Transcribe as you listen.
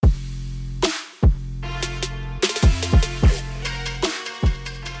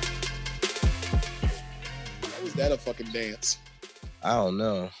that a fucking dance? I don't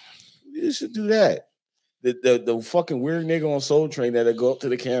know. You should do that. The fucking weird nigga on Soul Train that'll go up to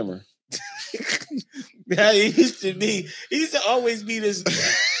the camera. Yeah, he used to always be this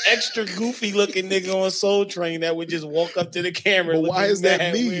extra goofy looking nigga on Soul Train that would just walk up to the camera. But why is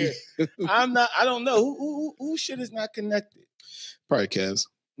that me? I don't know. Who shit is not connected? Probably Kev's.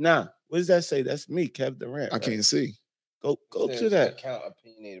 Nah. What does that say? That's me, Kev Durant. I can't see. Go to that. Account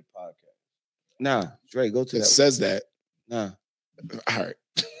Opinionated Podcast. Nah, Dre, go to It that. says that. Nah. All right.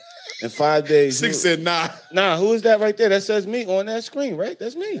 In 5 days. Six said nah. Nah, who is that right there? That says me on that screen, right?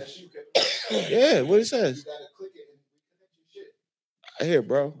 That's me. Yeah, what it says. You gotta click it and connect your shit. I hear,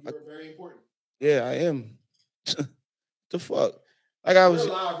 bro. You're very important. Yeah, I am. The fuck? Like I was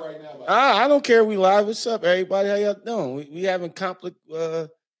We're live right now. I don't care. We live. What's up, everybody? How y'all doing? We having technical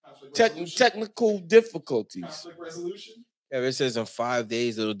difficulties. Conflict resolution. Yeah, it says in 5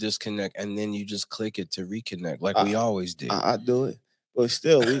 days it'll disconnect, and then you just click it to reconnect, like we always did. I do it, but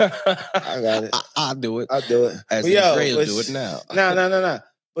still, I got it. I'll do it. I do it. As But yo, Dre will but do it now. Nah.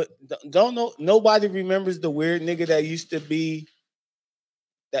 But don't know. Nobody remembers the weird nigga that used to be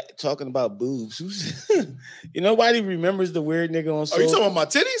that talking about boobs. Nobody remembers the weird nigga on. Are you talking about my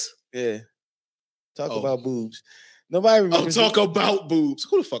titties? Yeah. Talk about boobs. Nobody remembers. Talk about boobs.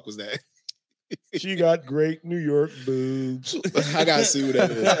 Who the fuck was that? She got great New York boobs. I gotta see who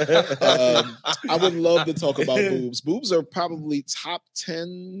that is. I would love to talk about boobs. Boobs are probably top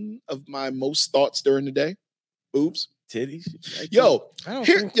 10 of my most thoughts during the day. Boobs. Titties.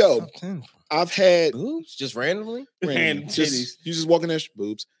 I've had boobs just randomly. Random titties. You just walking there,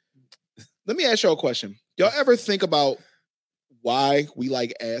 boobs. Let me ask y'all a question. Y'all ever think about why we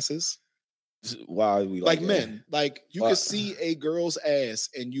like asses? Why we like men? Like you can see a girl's ass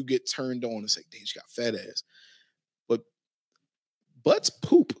and you get turned on and say, "Damn, she got fat ass," but butts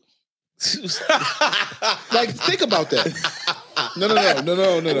poop. Like think about that. No.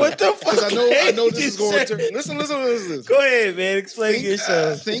 What the fuck? Because I know this is going to listen. Go ahead, man. Explain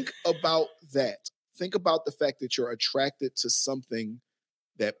yourself. Think about that. Think about the fact that you're attracted to something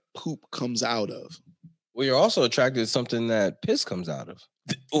that poop comes out of. Well, you're also attracted to something that piss comes out of.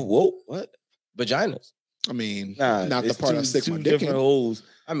 Whoa, what? Vaginas. I mean, nah, not the part I stick my dick in. Holes.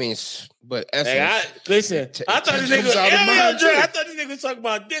 I mean, but I thought this nigga. I thought this nigga was talking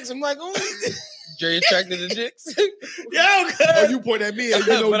about dicks. I'm like, oh, Dre attracted to dicks. Oh, you point at me and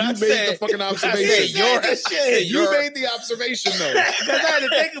you made the fucking observation. You made the observation though. Because I had to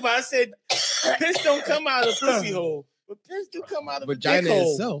think about it. I said, piss don't come out of a pussy hole, but piss do come out of vagina a dick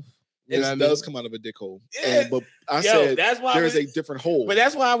hole. itself. It does come out of a dick hole. Yeah. But I said that's why there's a different hole. But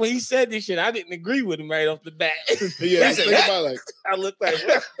that's why when he said this shit, I didn't agree with him right off the bat. Yeah, I think about like I look like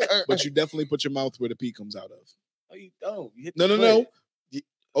but you definitely put your mouth where the pee comes out of. Oh, you don't. You hit No.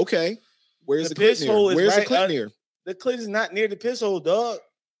 Okay. Where's the clit near? Where's the clit near? The clit is not near the piss hole, dog.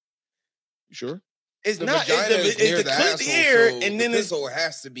 You sure? It's the not. It's the clit here, and then the piss hole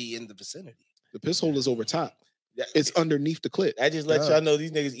has to be in the vicinity. The piss hole is over top. It's underneath the clit. I just let y'all know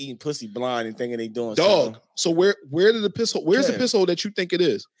these niggas eating pussy blind and thinking they doing dog. Something. So where did the piss hole? Where's the piss hole that you think it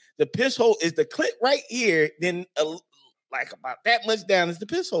is? The piss hole is the clit right here. Then like about that much down is the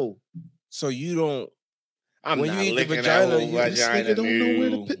piss hole. So you don't. When you eat the vagina, this nigga don't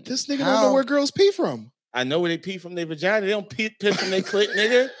know where this nigga don't know where girls pee from. I know where they pee from their vagina. They don't piss from their clit,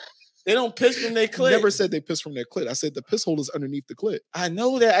 nigga. They don't piss from their clit. Never said they piss from their clit. I said the piss hole is underneath the clit. I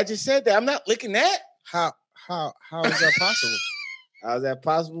know that. I just said that. I'm not licking that. How is that possible? How is that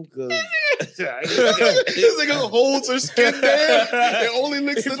possible? Because this nigga holds her skin there and only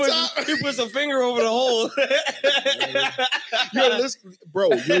licks the top. He puts a finger over the hole. You're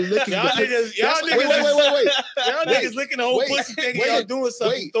licking. Y'all niggas, wait. Y'all niggas licking the whole pussy thing. Y'all doing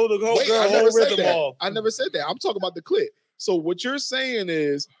something. Throw the whole rhythm off. I never said that. I'm talking about the clit. So what you're saying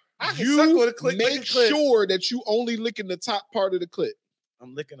is you make sure that you only licking the top part of the clit.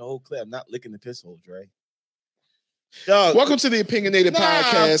 I'm licking the whole clit. I'm not licking the piss hole, Dre. Dog, welcome to the Opinionated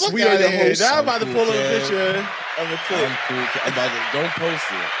Podcast. We are the hosts. I'm about to pull up a picture of a clip. I'm cool. I'm about to, don't post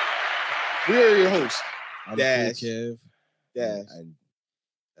it. We are your hosts. I'm Dash. Cool, Kev. Dash.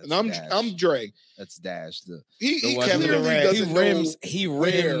 And I'm Dre. That's Dash. He clearly doesn't know. He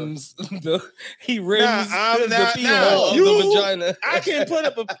rims the pee hole of the vagina. I can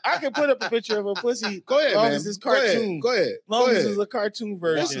put up a picture of a pussy. Go ahead, man. As it's cartoon. Go ahead. Long as it's a cartoon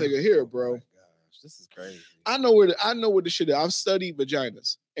version. This nigga here, bro. This is crazy. I know where the shit is. I've studied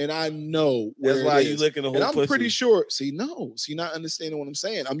vaginas, and I know where that's why you licking the whole. And I'm pussy. pretty sure. See, not understanding what I'm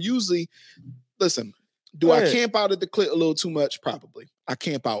saying. I'm usually listen. Do I camp out at the clit a little too much? Probably. I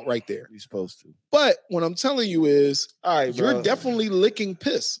camp out right there. You're supposed to. But what I'm telling you is, All right, bro. you're definitely licking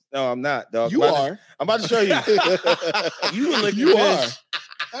piss. No, I'm not, dog. You are. I'm about to show you. You were licking You piss.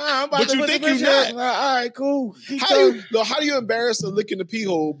 I'm about But to you put the think you're picture not. up. All right, cool. Keep How talking. do you embarrass a lick in the pee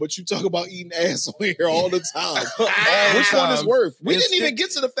hole, but you talk about eating ass on here all the time? All Which the one is time. worse? We It's didn't even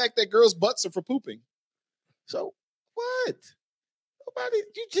get to the fact that girls' butts are for pooping. So what? Nobody.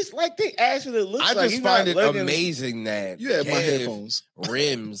 You just like they ass that looks I like. just You're not find it looking- amazing that You have my Kev headphones.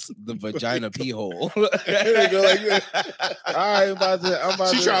 rims the vagina pee hole. There you go, like that. All right, I'm about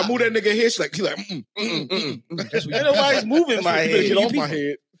She to. trying to move that nigga head. She's like, Ain't nobody's moving my head. Get off my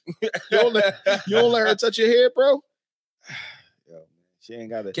head. You don't let her touch your head, bro. Yo, man, she ain't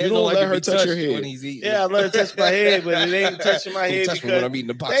got it. Kev don't don't like let to her be touch your touched head. when he's eating. Yeah, I let her touch my head, but it ain't touching my Don't head touch me when because I'm eating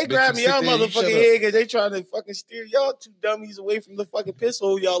the box. they bitch. grab You me out sit there, you shut motherfucking up. head because they trying to fucking steer y'all two dummies away from the fucking piss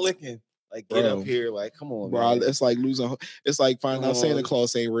hole y'all licking. Like, get Bro. up here. Like, come on, Bro, man. it's like losing. It's like finding out Come Santa on.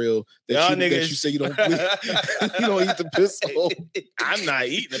 Claus ain't real. Y'all That niggas- you say you don't. You don't eat the piss hole. I'm not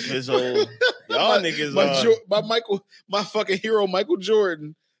eating the piss hole. Y'all niggas are. My fucking hero Michael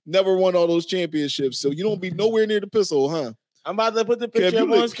Jordan never won all those championships, so you don't be nowhere near the piss hole, huh? I'm about to put the Kev, picture you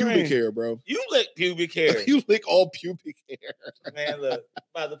up on lick pubic screen. hair, bro. You lick pubic hair. You lick all pubic hair. Man, look. I'm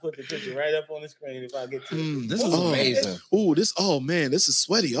about to put the picture right up on the screen if I get to it. This is Oh. amazing. Oh, oh man, this is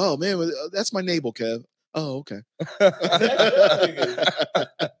sweaty. Oh man, that's my navel, Kev. Oh, okay.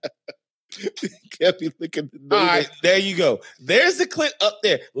 Kev be licking the navel. All right, there you go. There's the clip up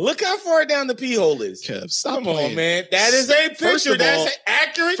there. Look how far down the pee hole is. Kev, stop Come playing. on, man. That is a First picture. of That's all- an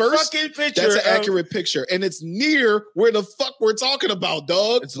accurate first, fucking picture. That's an of- accurate picture, and it's near where the fuck we're talking about,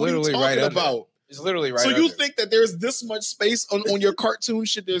 dog. It's What are you literally right talking under. about? It's literally right. So you under. think that there's this much space on your cartoon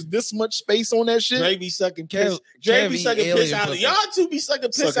shit? There's this much space on that shit? Dre be sucking piss. Kev- Dre Kev be eat sucking piss alien out of pussy. y'all two be sucking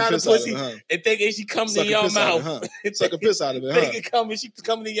piss Sucking out of piss out of pussy it, huh? and thinking she coming in Sucking your piss out of mouth. it, huh? Sucking piss out of it, huh? Thinking coming, she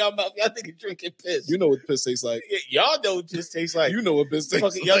coming in your mouth. Y'all thinking drinking piss. You know what piss tastes like. Yeah, y'all know what piss tastes like. You know what piss tastes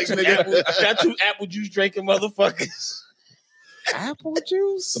Fucking y'all like, two nigga. y'all two apple juice drinking motherfuckers. apple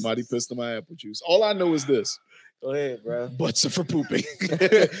juice. Somebody pissed in my apple juice. All I know is this. Go ahead, bro. Butts are for pooping.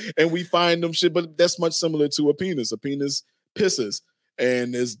 And we find them shit, but that's much similar to a penis. A penis pisses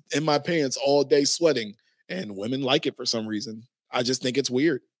and is in my pants all day sweating. And women like it for some reason. I just think it's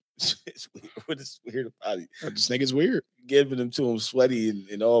weird. It's weird. What is weird about it? I just think it's weird. Giving them to him sweaty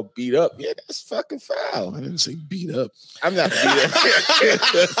and all beat up. Yeah, that's fucking foul. I didn't say beat up. I'm not beat up.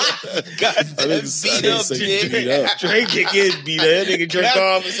 God, I didn't say beat up. Drake gets beat up. That nigga Drake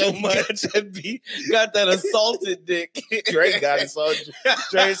off so much. Got that assaulted dick. Drake got assaulted.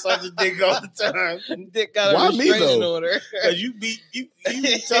 Drake assaulted dick all the time. Dick got Why a me, restraining though? order. Cause you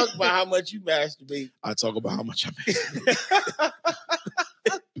talk about how much you masturbate. I talk about how much I make.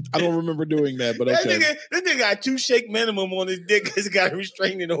 I don't remember doing that, but That okay. nigga got 2 shake minimum on his dick because he got a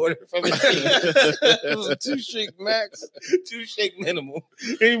restraining order from his Two shake max. 2 shake minimum.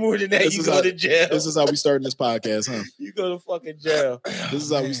 Any more than that, This you is go how- to jail. This is how we starting this podcast, huh? You go to fucking jail. This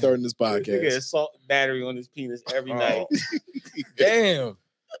is how we starting this Nigga podcast. assault battery on his penis every night. Damn.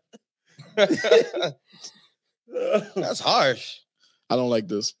 That's harsh. I don't like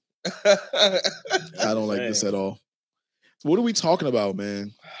this. I don't like this at all. What are we talking about,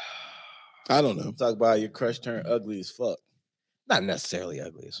 man? I don't know. Talk about your crush turned ugly as fuck. Not necessarily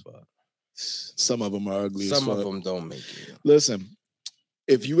ugly as fuck. Some of them are ugly as Some fuck. of them don't make it. Listen,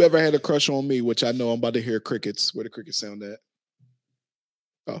 if you ever had a crush on me, which I know I'm about to hear crickets, where the crickets sound at?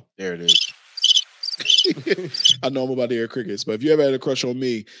 There it is. I know I'm about to hear crickets, but if you ever had a crush on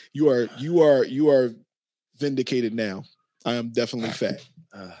me, you are vindicated now. I am definitely fat.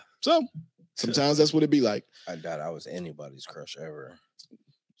 So sometimes that's what it be like. I doubt I was anybody's crush ever.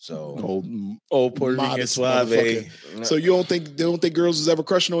 So Old Puerto Rican modest suave. motherfucker. So you don't think girls was ever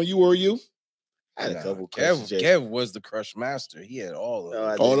crushing on you or you? I had a couple Kev, crushes. Kev was the crush master. He had all of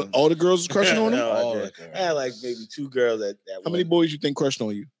No, them. I All the girls was crushing on him? No, I All didn't. of them. I had like maybe 2 girls that How many boys you think crushed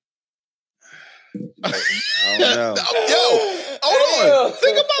on you? I don't know. Yo, hold on.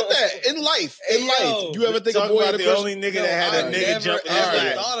 Think about that. In life. In Hey, life. yo, You ever think a talk boy about had a the crush? only nigga No, that had I a nigga never jump in his ever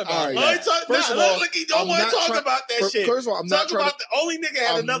lap? thought about All right, that. Oh, talk, First nah, of all, look, he don't I'm want to not talk try- about that shit. First of all, I'm not Talk trying about the only nigga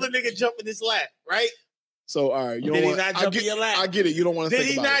had I'm- another nigga jump in his lap, right? So, all right. You Did don't he want, not I jump get, in your lap? I get it. You don't want to Did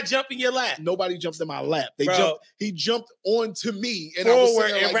think he about not it. jump in your lap? Nobody jumped in my lap. Bro. He jumped onto me and I was Forward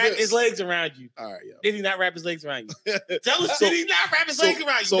sitting there and like wrapped this. his legs around you. All right, yo. Did he not wrap his legs around you? Tell us, So- did he not wrap his so- legs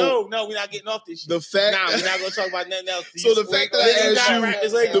around you? so- No, we're not getting off this shit. The fact Nah, we're not gonna talk about nothing else. So the fact that Did he I not asked you, wrap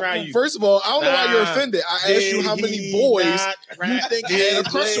his legs around you? first of all, I don't know why you're Nah. offended. I asked you how many boys you think had a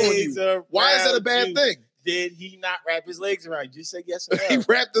crush on you. Why is that a bad thing? did he not wrap his legs around you? Just say yes or He no.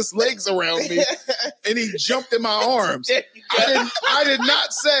 wrapped his legs around me and he jumped in my arms. I did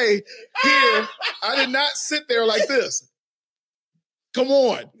not say here. I did not sit there like this. Come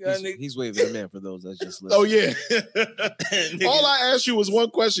on. He's waving him in for those that just listen. Oh yeah. All I asked you was one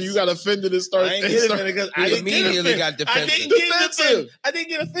question. You got offended and started. I ain't get offended because I He didn't get immediately offended. got I defensive. didn't get offended. I didn't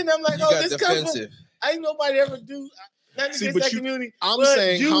get offended. I'm like, You oh, got this comes from. defensive. I ain't nobody ever do nothing See, against but that you- community. I'm But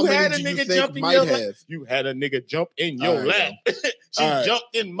saying, you how had many a do you nigga think jump in might your have? lap. You had a nigga jump in All your right, lap. She All right.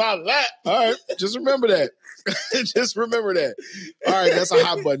 jumped in my lap. All right, just remember that. Just remember that. All right, that's a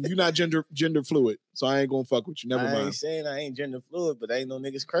hot button. You're not gender fluid, so I ain't gonna fuck with you. Never I ain't mind. saying I ain't gender fluid, but ain't no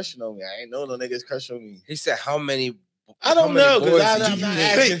niggas crushing on me. I ain't know no niggas crush on me. He said, "How many? I don't how many know, 'cause boys I'm do not you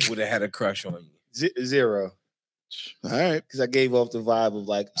asking. think would have had a crush on you?" Zero. All right, Because I gave off the vibe of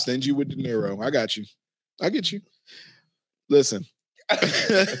like, stingy with De Niro. I got you. I get you. Listen,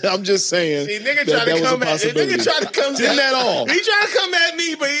 I'm just saying. see, nigga that try to was a come at possibility. nigga try to come Isn't that all? He tried to come at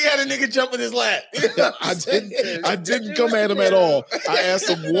me, but he had a nigga jump in his lap. I didn't come at him at all. I asked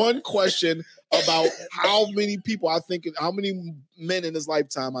him one question about how many people I think, how many men in his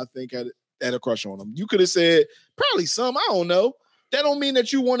lifetime I think had a crush on him. You could have said probably some. I don't know. That don't mean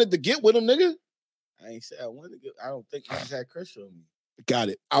that you wanted to get with him, nigga. I ain't said I wanted to get. I don't think niggas had crush on me. Got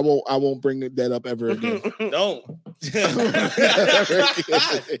it. I won't bring that up ever again. Don't.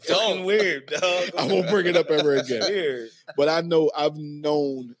 Don't weird, dog. I won't bring it up ever again. Weird. But I've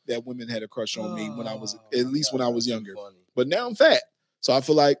known that women had a crush on me when I was at least when I was younger. But now I'm fat, so I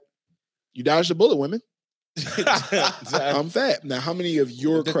feel like you dodged a bullet, women. I'm fat. Now, how many of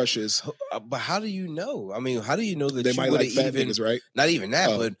your crushes? But how do you know? I mean, how do you know that They you might would like have fat even? niggas, right? Not even that,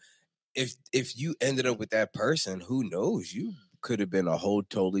 Oh. but if you ended up with that person, who knows? You could have been a whole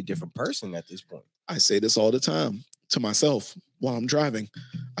totally different person at this point. I say this all the time to myself while I'm driving.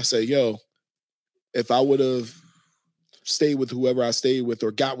 I say, yo, if I would have stayed with whoever I stayed with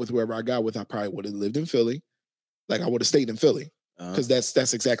or got with whoever I got with, I probably would have lived in Philly. Like I would have stayed in Philly because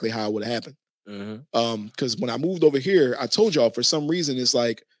that's exactly how it would have happened. Because when I moved over here, I told y'all for some reason it's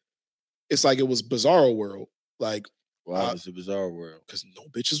like it was Bizarro World. Like, Wow, it's a bizarre world. because no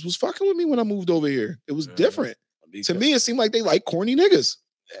bitches was fucking with me when I moved over here. It was Mhm. different. To me, it seemed like they like corny niggas.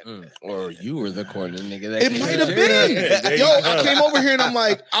 Or you were the corny nigga. That It might have been. There Yo, you go. I came over here and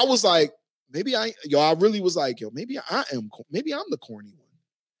I was like, maybe I really was like, yo, maybe I'm the corny one.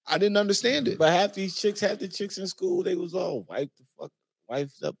 I didn't understand it. But half the chicks in school, they was all wiped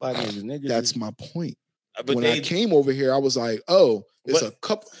up by niggas. That's my point. But When they I came over here, I was like, oh, it's What? a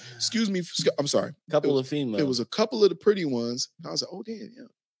couple. Excuse me. I'm sorry. couple of females. It was a couple of the pretty ones. And I was like, oh, damn, yeah.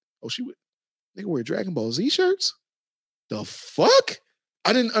 Oh, nigga wear Dragon Ball Z shirts? The fuck?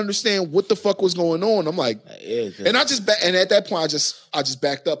 I didn't understand what the fuck was going on. I'm like, and at that point, I just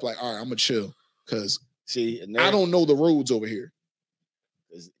backed up, like, all right, I'm gonna chill. Cause see, I don't know the roads over here.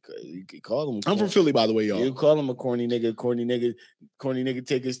 You could call him. I'm from Philly, by the way, y'all. You call him a corny nigga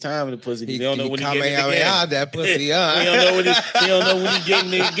take his time in the pussy. He don't know when he getting it again. Kamehameha that pussy, huh? He don't know when he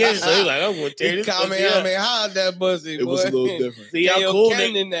getting it again. So he's like, I'm gonna tear this pussy up. Kamehameha that pussy, It was a little different. See, y'all Daniel cool,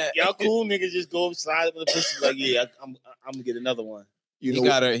 Cannon that. y'all cool niggas just go slide with the pussy like, yeah, I'm gonna get another one. You He know,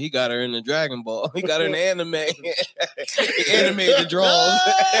 got her in the Dragon Ball. He got her in the anime. He animated the draws.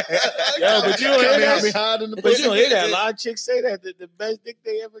 Yo, but you don't hear that. behind in the But you don't hear that. A lot of chicks say that the best dick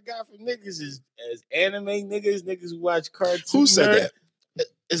they ever got from niggas is as anime niggas who watch cartoons. Who said that?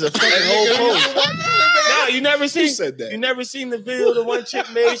 It's a fucking whole post. No, you never Who seen. said that? You never seen the video the one chick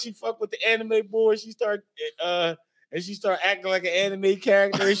made. She fucked with the anime boy. She started acting like an anime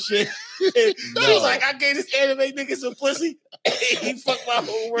character and shit. She was like, I gave this anime nigga some pussy. He fucked my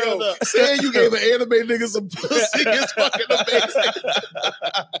whole world up. Saying you gave an anime nigga some pussy is fucking amazing.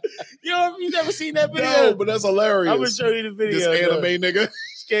 You never seen that video? No, but that's hilarious. I'm gonna show you the This video. anime nigga.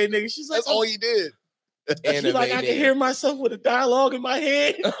 Scared nigga. She's like, That's all he did. she's like, I can hear myself with a dialogue in my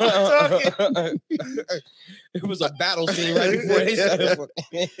head. It was a battle scene right before they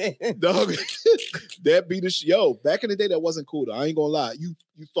started. Dog, that be the yo. Back in the day, that wasn't cool. Though. I ain't gonna lie. You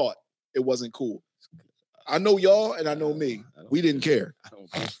thought it wasn't cool. I know y'all, and I know me. We didn't care. I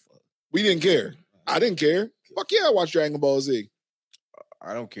don't give a fuck. We didn't care. I didn't care. Fuck yeah, I watched Dragon Ball Z.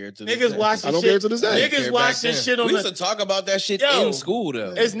 I don't care to Niggas watch I this don't care shit. to this day. Niggas watch this shit on We used the. to talk about that shit Yo, in school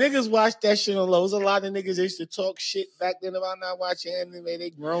though. As niggas watch that shit on low, there's a lot of niggas that used to talk shit back then about not watching anime. They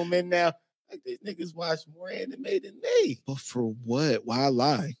grown men now. Like these niggas watch more anime than me. But for what? Why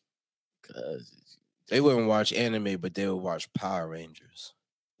lie? Cause They wouldn't watch anime, but they would watch Power Rangers.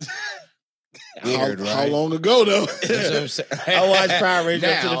 Weird, how right? long ago though? That's what I'm saying. I watched Power Rangers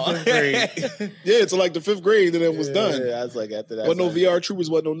Now. up to the 5th grade. Yeah, to like the 5th grade, and then it was done. Yeah, I was like, after that. Wasn't no VR troopers,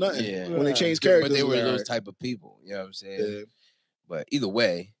 wasn't no nothing. Yeah. When they changed But characters, they it were was like, those all right. type of people. You know what I'm saying? Yeah, But either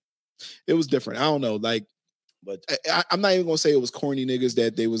way, it was different. I don't know. Like, But I'm not even gonna say it was corny niggas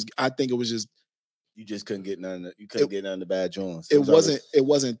that they was. I think it was just. you just couldn't get none. You couldn't get none of the bad joints. It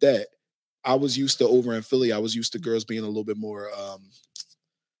wasn't that. I was used to over in Philly. I was used to girls being a little bit more.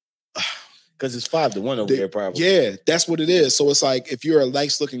 Because it's 5-1 over there, probably. Yeah, that's what it is. So it's like if you're a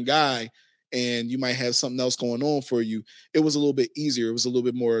nice looking guy and you might have something else going on for you, it was a little bit easier. It was a little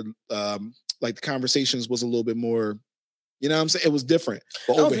bit more like the conversations was a little bit more, you know what I'm saying? It was different.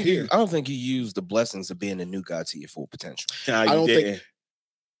 But over here, I don't think you use the blessings of being a new guy to your full potential. Nah, I you don't didn't.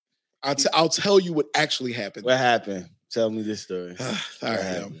 think I'll tell you what actually happened. What happened? Tell me this story. All What right,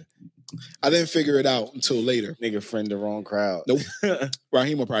 happened? I didn't figure it out until later. Nigga friend the wrong crowd. Nope.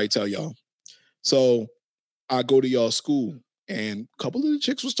 Raheem will probably tell y'all. So I go to y'all school, and a couple of the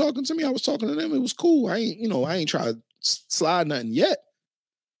chicks was talking to me. I was talking to them. It was cool. I ain't tried to slide nothing yet.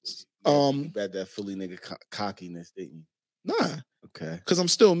 You bet that Philly nigga cockiness, didn't you? Nah, Okay. because I'm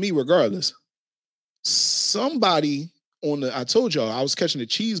still me regardless. Somebody I told y'all I was catching the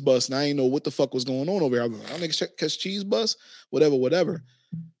cheese bus, and I didn't know what the fuck was going on over here. I was like, I nigga catch cheese bus, whatever.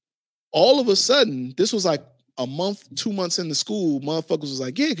 All of a sudden, this was like a month, 2 months into school, motherfuckers was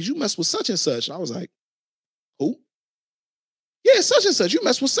like, yeah, because you mess with such and such. And I was like, who? Yeah, such and such. You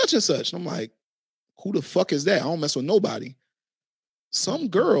mess with such and such. And I'm like, who the fuck is that? I don't mess with nobody. Some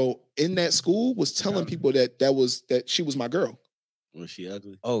girl in that school was telling people that she was my girl. Was she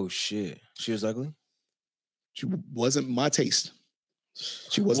ugly? Oh shit, she was ugly. She wasn't my taste.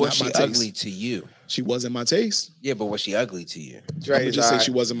 She was Was not she my taste. ugly to you? She wasn't my taste. Yeah, but was she ugly to you? I'm gonna just say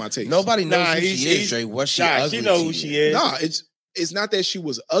she wasn't my taste. Nobody knows Nah, who she is, Dre. Was she ugly? She know to who you? she is. Nah, it's not that she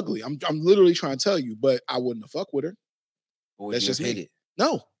was ugly. I'm literally trying to tell you, but I wouldn't have fucked with her. Or would That's you just have me. hit it?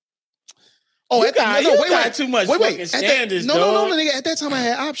 No. Oh, you got wait. too much Wait, fucking At standards, no, dog. nigga. At that time, I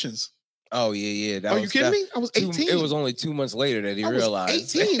had options. Oh yeah. Are you kidding me? I was 18. It was only 2 months later that he I was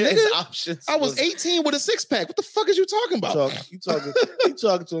realized 18, his nigga. options. I was 18 with a 6-pack. What the fuck is you talking about? You talking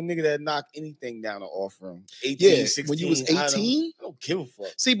to a nigga that knocked anything down the off room. 18, Yeah, 16. when you was 18. I don't give a fuck.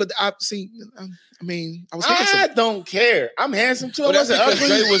 See, but I mean, I was handsome. I don't care. I'm handsome too. But I that's wasn't because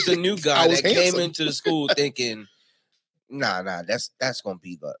ugly. Dre was the new guy I was that came handsome. into the school thinking, nah, that's gonna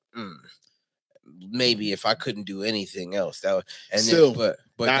be the maybe if I couldn't do anything else. That was, and Still, then,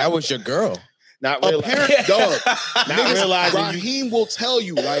 but not- that was your girl. Not A realizing. parent dog. Not Niggas, realizing you. Raheem will tell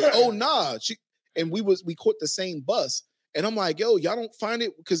you, like, oh nah. We caught the same bus. And I'm like, yo, y'all don't find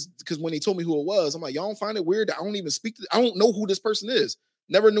it because when they told me who it was, I'm like, y'all don't find it weird that I don't even speak to, I don't know who this person is.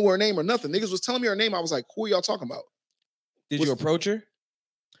 Never knew her name or nothing. Niggas was telling me her name. I was like, who are y'all talking about? Did you approach her?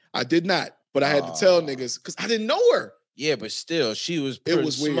 I did not, but I had to tell niggas because I didn't know her. Yeah, but still, she was It pretty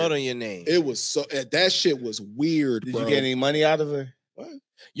was weird. smart on your name. It was so that shit was weird. Did bro. you get any money out of her? What?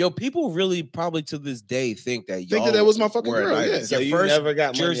 Yo, people really probably to this day think that Think that was my fucking girl, yeah. So Your you first never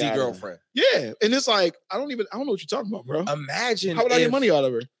got money Jersey out of her. girlfriend. Yeah, and it's like I don't know what you're talking about, bro. Imagine How would I if, get money out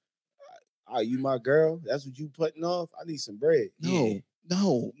of her? Oh, you my girl? That's what you putting off? I need some bread. No.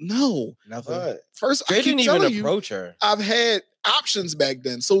 Nothing. What? First, They I keep didn't even telling you, approach her. I've had options back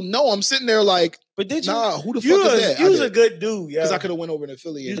then. So no, I'm sitting there like, But did you? nah, who the You fuck is was, that? you was a good dude, yeah. Because I could have went over to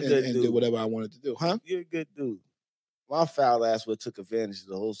Philly You and was a good did dude. whatever I wanted to do, huh? You're a good dude. My foul ass would took advantage of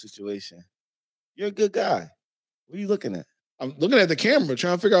the whole situation. You're a good guy. What are you looking at? I'm looking at the camera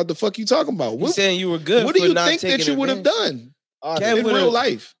trying to figure out the fuck you talking about. You What, saying you were good? what do for you not think that taking you would have advantage? done Oh, Kev in would've- real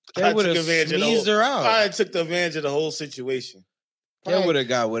life? I They would took have advantage of the sneezed whole- her out. I took the advantage of the whole situation. They would have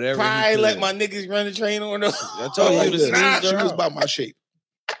got whatever. he Probably let could. my niggas run the train on them. I told you Like to this. sneeze She her was out. about my shape.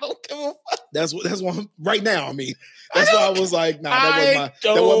 I don't give a fuck. That's what right now. I mean, that's why I was like, nah, that wasn't my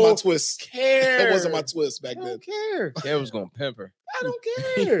don't twist. care. That wasn't my twist back I then. don't care. Kev was gonna pimp her. I don't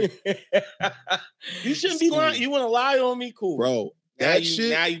care. You shouldn't be lying. You want to lie on me? Cool. Bro, Now that you, shit,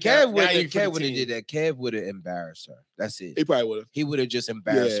 Now you Kev got, now you would have did that. Kev would have embarrassed her. That's it. he probably would have. He would have just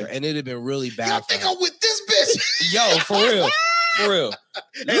embarrassed Yeah. her, and it'd have been really bad. Y'all for think her. I'm with this bitch? Yo, for real. For real.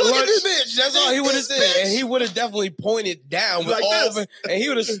 At Look at lunch, this bitch. That's all he would have this said. And bitch. he would have definitely pointed down with Like all this. of it. And he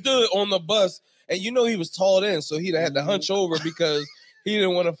would have stood on the bus. And you know he was tall in, so he'd have had to hunch over because he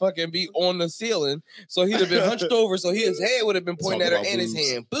didn't want to fucking be on the ceiling. So he'd have been hunched over. So his head would have been pointing Talk at her about and his boobs.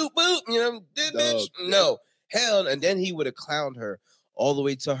 hand. Boop, boop. You know, this bitch. Dog. No. Hell. And then he would have clowned her all the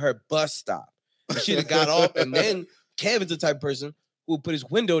way to her bus stop. And she'd have got off. And then Kevin's the type of person, who put his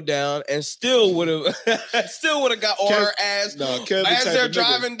window down and still would have got on her ass Kev as they're nigga,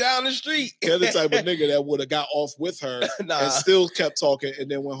 driving down the street. Kev the type of nigga that would have got off with her and still kept talking and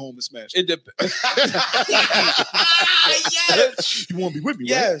then went home and smashed it. Yes. You won't be with me,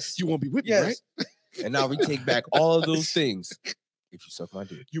 yes. Right? You won't be with me, right? And now we take back all of those things. If you suck my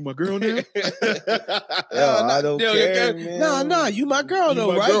dick. You my girl now? I don't care, man. Nah, you my girl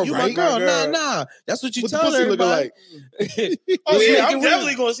though, right? Girl, you right? my girl. Nah. That's what you tell everybody. Oh yeah, I'm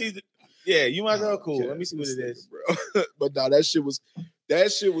definitely gonna see. Yeah, you my girl. Cool. Let me see what it is, bro. But no, that shit was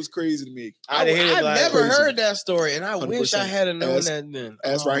crazy to me. I've never heard that story, and I 100%. Wish I had known that then.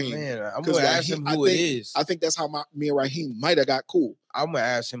 Ask Raheem. Man, I'm gonna ask him who it is. I think that's how me and Raheem might have got cool. I'm gonna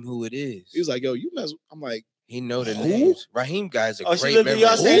ask him who it is. He was like, "Yo, you mess." I'm like. He know the names. Raheem guy's a great memory. She lived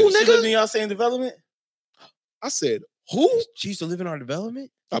in y'all same development? I said, who? She used to live in our development?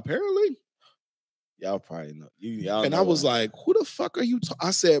 Apparently. Y'all probably know. I was like, who the fuck are you?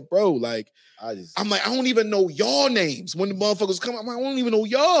 I said, bro, like, I'm like, I don't even know y'all names. When the motherfuckers come, I'm like, I don't even know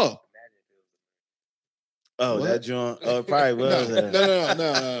y'all. Oh, what? That joint? Oh, probably was.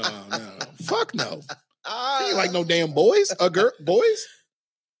 No. Fuck no. She ain't like no damn boys. Boys?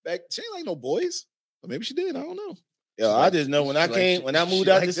 She ain't like no boys. Or maybe she did. I don't know. Yo, I just know when I moved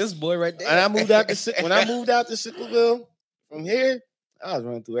out this boy right there. And I moved out when I moved out to Sicklerville from here, I was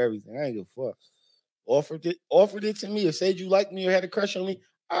running through everything. I ain't give a fuck. Offered it to me or said you liked me or had a crush on me.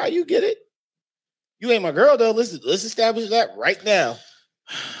 All right, you get it. You ain't my girl though. Let's establish that right now.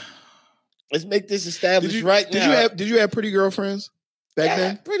 Let's make this established right now. Did you have pretty girlfriends back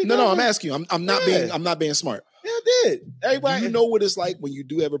then? No, I'm asking you. I'm not being smart. Yeah, I did. Everybody, do you know what it's like when you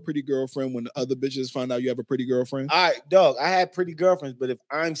do have a pretty girlfriend when the other bitches find out you have a pretty girlfriend? All right, dog. I had pretty girlfriends, but if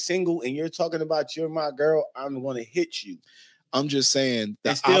I'm single and you're talking about you're my girl, I'm going to hit you. I'm just saying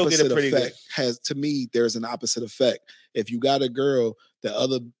the opposite effect has, to me, there's an opposite effect. If you got a girl that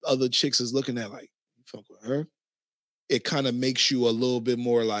other chicks is looking at like, you fuck with her, it kind of makes you a little bit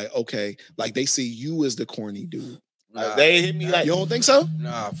more like, okay, like they see you as the corny dude. They hit me like, you don't think so?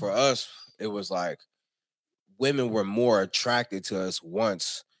 Nah, for us, it was like, women were more attracted to us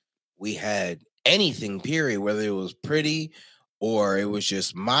once we had anything, period, whether it was pretty or it was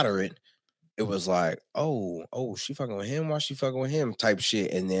just moderate. It was like, oh, she fucking with him. Why she fucking with him? Type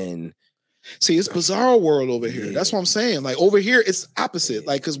shit. And then see, it's bizarre world over here. That's what I'm saying. Like over here, it's opposite.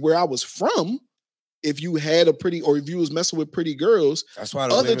 Like, because where I was from, if you had a pretty, or if you was messing with pretty girls, that's why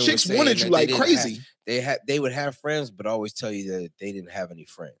other chicks wanted you like crazy. They would have friends, but always tell you that they didn't have any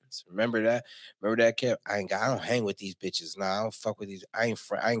friends. Remember that, Kev? I don't hang with these bitches. Nah, I don't fuck with these. I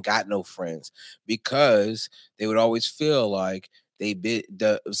ain't got no friends, because they would always feel like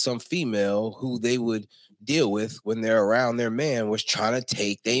some female who they would deal with when they're around their man was trying to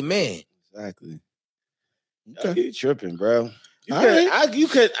take their man. Exactly. Okay. You tripping, bro. I have new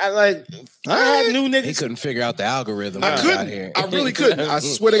niggas. He couldn't figure out the algorithm. I couldn't. Here. I really couldn't. I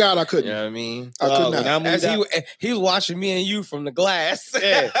swear to God, I couldn't. You know what I mean? I could not. As he was watching me and you from the glass.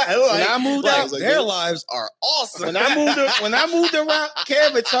 Yeah. When I moved out, their lives are awesome. When I moved around,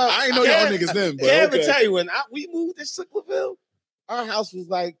 Kevin, I ain't know y'all niggas then. But Kevin, tell you, when we moved to Sicklerville, our house was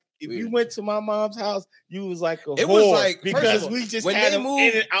like, if you went to my mom's house, you was like a whore. Was like, because we just when had they them moved,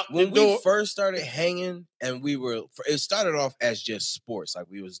 in and out when the door. We first started hanging, and it started off as just sports. Like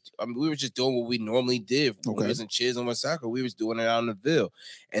we were just doing what we normally did. When we was in Chiz and Wasaka, we was doing it out in the Ville.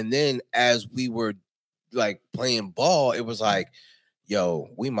 And then as we were like playing ball, it was like, yo,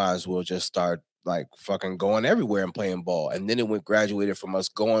 we might as well just start like fucking going everywhere and playing ball. And then it graduated from us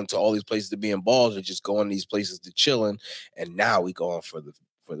going to all these places to be in balls and just going to these places to chilling. And now we going for the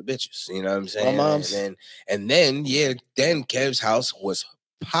bitches, you know what I'm saying? And then Kev's house was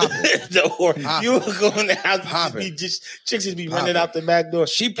popping. You were going to have popping. Chicks just be running out the back door.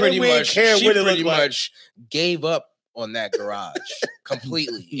 She pretty much gave up on that garage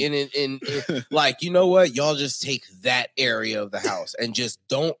completely. And like, you know what? Y'all just take that area of the house and just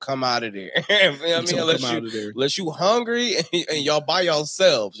don't come out of there. You know what I mean? Unless you hungry and y'all by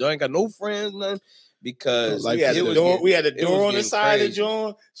yourselves. Y'all ain't got no friends, nothing. Because we had a door on the side of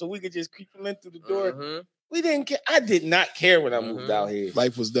John, so we could just creep them in through the door. Mm-hmm. We didn't care. I did not care when I moved out here.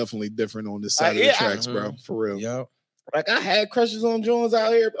 Life was definitely different on this side of the tracks, bro. For real. Yeah. Like I had crushes on Jones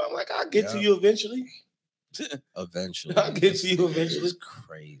out here, but I'm like, I'll get to you eventually. I'll get to you eventually. It's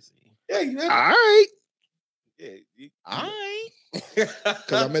crazy. Yeah, you all right. Yeah, all right.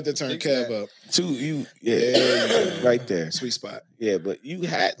 Because I meant to turn Kev up. Right there. Sweet spot. Yeah, but you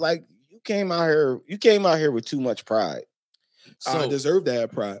had like you came out here with too much pride. So I deserved to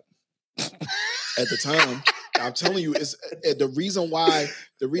have pride. At the time, I'm telling you, it's the reason why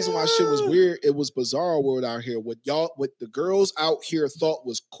shit was weird. It was bizarre world out here. What the girls out here thought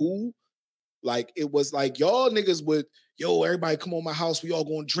was cool. Like it was like y'all niggas would, everybody come on my house. We all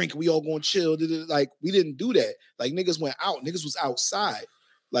going to drink. We all going to chill. Like we didn't do that. Like niggas went out. Niggas was outside.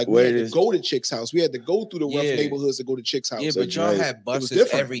 Like we had to go to chicks' house. We had to go through the rough neighborhoods to go to chicks' house. Yeah, but y'all had buses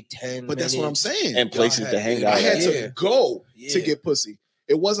every 10 But that's what I'm saying. And places to hang out. I had to go to get pussy.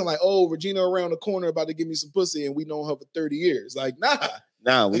 It wasn't like, Regina around the corner about to give me some pussy and we known her for 30 years. Like,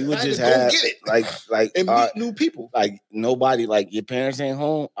 nah, we would just have like and meet new people. Like nobody, like your parents ain't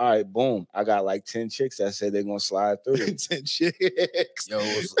home. All right, boom. I got like 10 chicks that said they're gonna slide through. 10 chicks.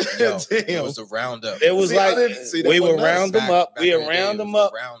 It was a roundup. It was we would round them up. We would round them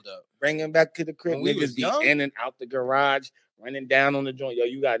up. Bring them back to the crib. Niggas be in and out the garage, running down on the joint. Yo,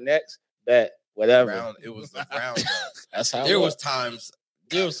 you got next? Bet. Whatever. It was the roundup. That's how there was times.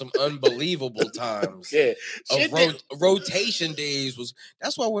 There was some unbelievable times. Yeah. Rotation days was.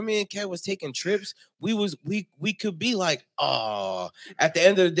 That's why when me and Kat was taking trips, we could be like, at the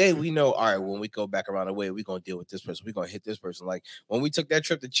end of the day, we know, all right, when we go back around the way, we're gonna deal with this person. We're gonna hit this person. Like when we took that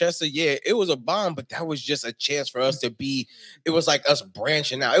trip to Chester, it was a bomb, but that was just a chance for us to be. It was like us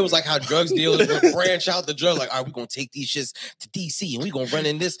branching out. It was like how drugs dealers would branch out the drug. Like, all right, we're gonna take these shits to DC and we're gonna run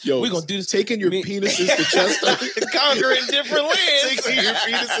in this. We're gonna do this. Taking your penises to Chester, conquering different lands. Taking your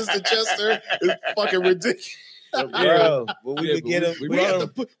penises to Chester is fucking ridiculous. Bro, when we get them,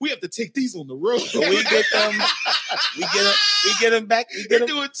 we have to take these on the road. When we get them, we get them back. They're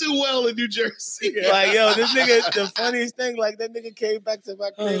doing too well in New Jersey. Like, yo, this nigga, the funniest thing, like that nigga came back to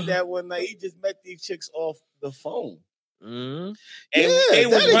my crib that one night. He just met these chicks off the phone. Mm-hmm. And they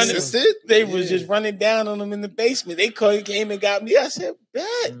was running. They was just running down on them in the basement. They came and got me. I said,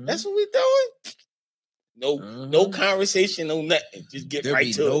 "Bet, that's what we doing." No conversation, no nothing. Just get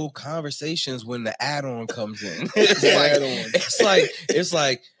right to it. No conversations when the add-on comes in. It's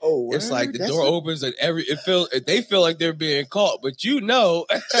like the door opens and they feel like they're being caught, but you're not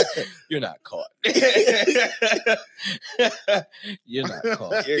caught. You're not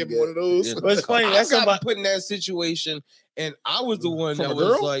caught. Give me one of those. What's funny? I got put in that situation. And I was the one that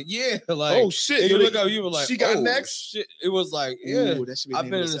was like, oh shit! You look up, you were like, she got next. Shit. It was like, Ooh,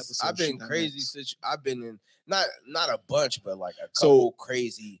 I've been crazy. I've been in not a bunch, but like a couple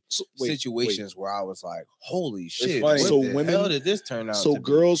crazy situations where I was like, holy shit! What the hell did this turn out? So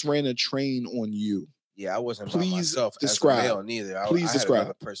girls ran a train on you. Yeah, I wasn't by myself. Describe. As a male neither. Please describe. Had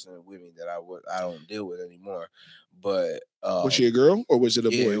another person with me that I don't deal with anymore. But was she a girl or was it a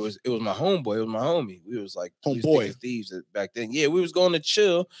boy? It was my homeboy. It was my homie. We was like homeboy thieves back then. Yeah, we was going to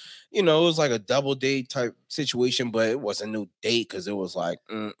chill. It was like a double date type situation, but it wasn't no date because it was like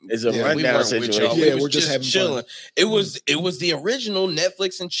it's a rundown situation. Yeah, we're just having chilling. Fun. It was the original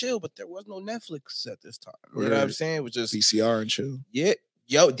Netflix and chill, but there was no Netflix at this time. You know what I'm saying? It was just VCR and chill. Yeah,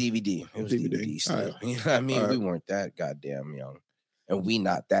 DVD. It was DVD still. Right. You know what I mean? We weren't that goddamn young, and we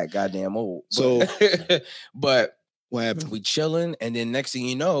not that goddamn old. So, but. What happened? We chilling, and then next thing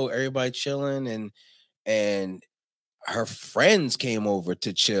you know, everybody chilling, and her friends came over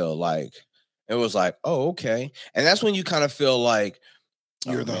to chill. Like it was like, oh, okay, and that's when you kind of feel like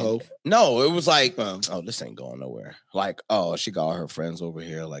you're the hoe. No, it was like, oh, this ain't going nowhere. Like, oh, she got all her friends over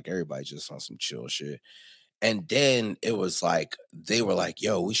here. Like everybody just on some chill shit. And then it was like they were like,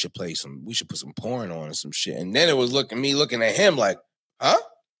 yo, we should put some porn on and some shit. And then it was looking at him like, huh?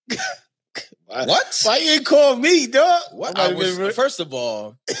 What? Why you ain't call me, dog? What? First of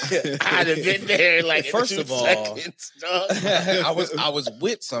all, I'd have been there like first of all, seconds, I was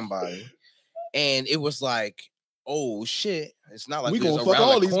with somebody, and it was like, oh shit! It's not like we gonna fuck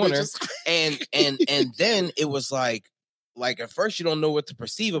all these bitches. And then it was like at first you don't know what to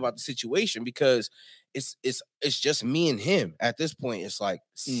perceive about the situation because it's just me and him. At this point, it's like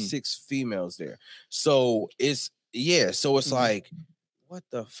 6 females there, so it's like. What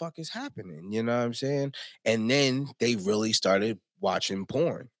the fuck is happening? You know what I'm saying? And then they really started watching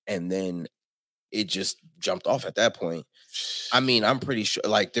porn. And then it just jumped off at that point. I mean, I'm pretty sure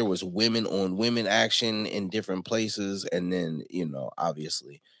like there was women on women action in different places. And then,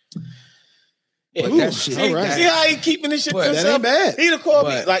 obviously. Yeah, that shit. All right. See how he keeping this shit to himself? That ain't bad. He'd have called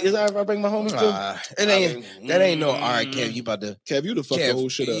me. Like, is that if I bring my homies too? That ain't no. All right, Kev, you about to. Kev, you the fuck the whole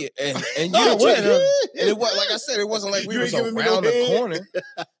shit up. And you know what? And it was like I said, it wasn't like we was around the corner.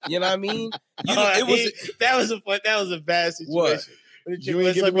 You know what I mean? That was a bad situation. What? You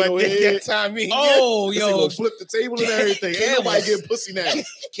ain't giving me no head. That time me. Oh, yo, gonna flip the table and everything. Ain't nobody getting pussy now.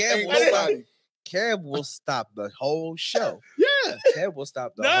 Kev will stop the whole show. Yeah. Kev will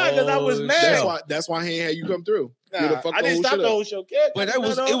stop the Nah, whole 'cause I was mad. show. That's why he ain't had you come through. Nah, I didn't stop the whole show, Kev. But it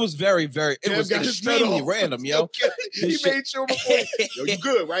was very, very, it Kev was got his nut extremely off. random, yo. Okay. He This shit- made sure before. Yo, you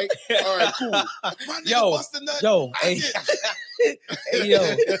good, right? All right, cool. My nigga Yo, bust a nut. Yo, I hey,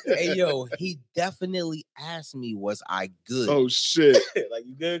 did. hey, yo, he definitely asked me, was I good? Oh shit. Like,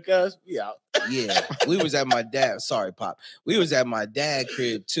 you good, cuz? We out. Yeah, we was at my dad. Sorry, Pop. We was at my dad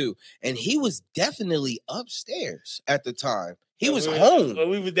crib too, and he was definitely upstairs at the time. He was home. Well,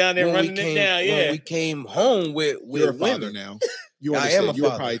 we was down there when running we came, it down. when Yeah. we came home with You're a father women. now. You I understand. am a You were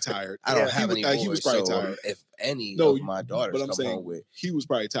father. probably tired. I don't Yeah, have any he boys, was probably so tired. if any No, of my daughters but I'm come saying home with, he was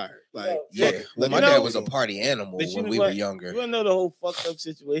probably tired. Like, Yeah. fuck yeah, it. well, my Let dad me was know. a party animal But you when know we what? were younger. You wanna know the whole fucked up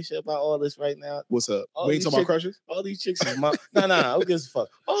situation about all this right now? What's up? All We ain't these talking about crushes? All these chicks is moms. No, who gives a fuck?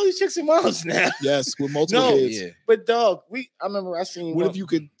 All these chicks are moms now. Yes, with multiple No, kids. Yeah, But dog, I remember I seen What one- if you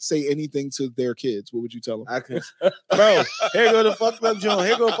could say anything to their kids? What would you tell them? I could, bro. Here go the fucked up joint.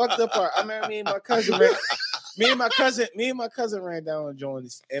 Here go the fucked up part. I remember me and my cousin ran down on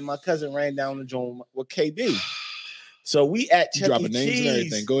joint, and my cousin ran down the joint with KB. So we at You Chuck E. dropping names and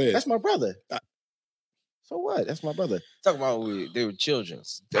everything. Cheese. Go ahead. That's my brother. So what? That's my brother. talking about they were children.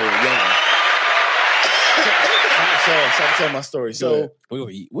 They were younger. So I'll tell my story. Go So ahead. We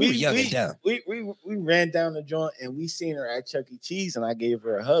were young and dumb. we ran down the joint and we seen her at Chuck E. Cheese and I gave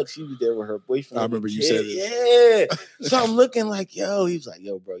her a hug. She was there with her boyfriend. I and the remember you kid. said this. Yeah. So I'm looking like, yo. He was like,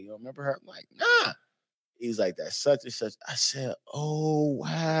 yo, bro, you don't remember her? I'm like, nah. He's like, that's such and such. I said, oh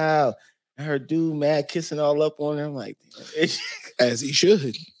wow. And her dude mad kissing all up on her. I'm like, damn. As he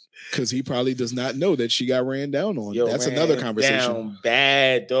should. Because he probably does not know that she got ran down on. Yo, That's ran another conversation. down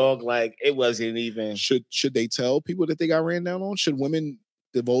bad, dog. Like it wasn't even. Should they tell people that they got ran down on? Should women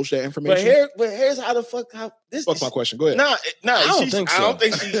divulge that information? But here's how the fuck how this. Fuck my question. Go ahead. Nah, I don't think I so. don't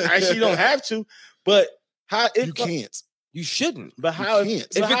think she don't have to. But how it You can't. You shouldn't. But how You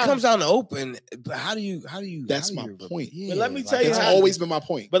can't. so If it how- comes out in the open, but how do you? That's how do my you- point. Yeah, But let me tell you It's how- always been my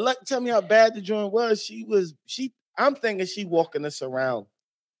point. But tell me how bad the joint was. I'm thinking she walking us around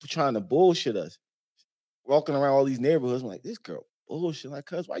trying to bullshit us. Walking around all these neighborhoods. I'm like, this girl bullshit. Like,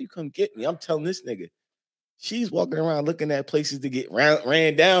 cuz why you come get me? I'm telling this nigga. She's walking around looking at places to get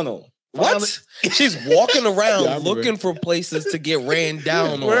ran down on. What? She's walking around Yeah, I remember. looking for places to get ran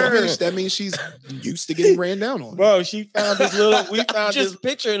down Word. on. That means she's used to getting ran down on. Bro, she found this little. We found Just this.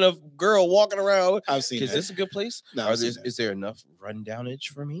 picturing a girl walking around. I've seen Is that. this a good place? No, I've seen Is that. there enough rundownage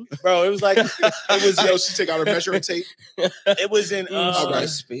for me? Bro, it was like it was. Yo, she take out her measuring tape. It was in. All right.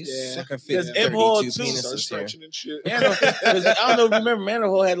 Space. Yeah. I can fit Because 32 Imhol too Start penises here. stretching and shit. I don't know. Remember,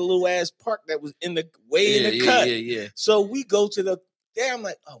 Manor had a little ass park that was in the way in the cut. Yeah. So we go to the. There, I'm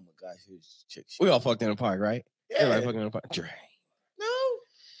like, oh my gosh, here's this chick. We all fucked in the park, right? Yeah. Everybody fucking in the park. Dre. No.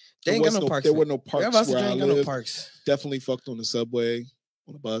 They ain't got no parks. There were no Yeah, parks about to say where they I ain't got no live. parks. Definitely fucked on the subway,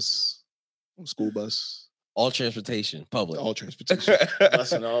 on the bus, on the school bus, All transportation, public. all transportation.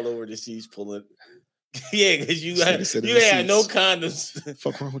 Busting all over the seats, pulling. Yeah, because you Nigga sit in you the had no seats. condoms.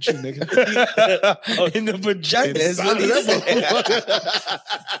 Fuck wrong with you, nigga? In the vagina. is Inside what of he that said.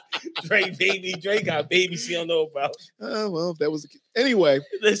 motherfucker. Drake got babies she don't know about. Well, if that was anyway.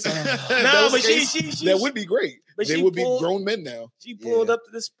 Listen, that no, was but the case, she that would be great. but They she would be pulled- grown men now. She pulled Yeah. up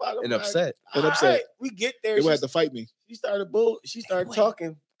to the spot. I'm And like, upset. And all upset. right, we get there. They She, would have to fight me. she started She started Wait.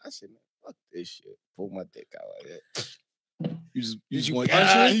 talking. I said, man, fuck this shit. Pull my dick out like that. You just Did you want- punch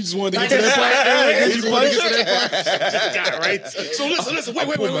her? You just wanted to get to that part. Did You you just wanted to punch get to that her? part. Just got right. So listen.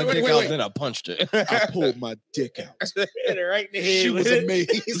 I pulled my dick out, then I punched it. I pulled my dick out. Hit her right in the head. She with was it. amazed.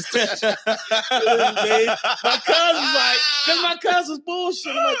 My cousin was like, because my cousin was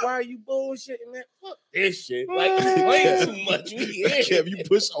bullshitting. I'm like, why are you bullshitting, man? Fuck this shit. Like, way too much. We here. Kev, you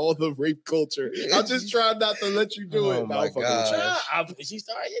push all the rape culture. I'm just trying not to let you do Oh it. my Nah, I'm fucking with you. God. She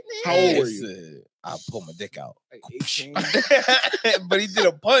started hitting it. How old were you? I pulled my dick out. Like 18, But he did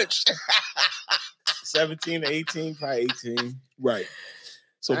a punch. 17 to 18, probably 18. Right.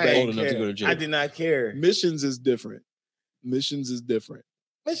 So I back, ain't old enough to care. go to jail. I did not care. missions is different. Missions is different.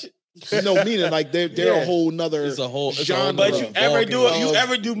 Mission- No, meaning like they're Yeah. a whole nother. It's a whole genre. But you ever do it? You of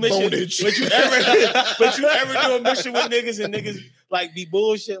ever do mission? bonage. But you ever do a mission with niggas and niggas like be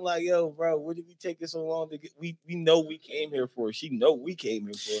bullshit? Like, yo, bro, what did we take it so long to get? We know we came here for. She know we came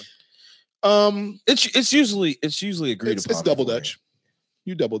here for. It's usually agreed It's upon. double beforehand. Dutch.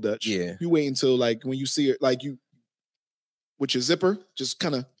 You double Dutch. Yeah. You wait until like when you see it, like you with your zipper, just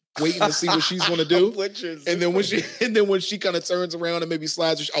kind of waiting to see what she's gonna do. And then when she kind of turns around and maybe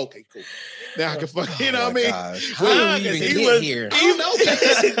slides her, okay, cool. Now I can fuck. You know what I mean? Gosh. How did we even get here? I don't know.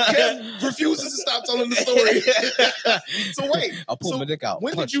 Kev refuses to stop telling the story. So wait, I'll pull my dick out.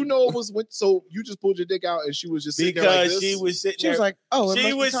 When did you know it was? So you just pulled your dick out and she was just sitting there like Because this? she was sitting She there. was like, "Oh,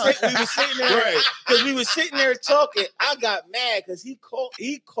 we was sitting there Right. because we was sitting there talking. I got mad because he called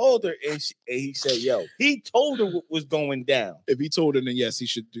her and he said, "Yo," he told her what was going down. If he told her, then yes, he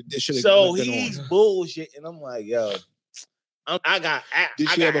should. It should have. So he's bullshit, and I'm like, "Yo, I got." Did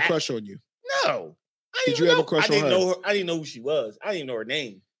she have a crush on you? No. Did you have a crush on her? Know her? I didn't know who she was. I didn't know her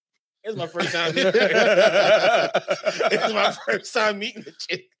name. It was my first time. It was my first time meeting the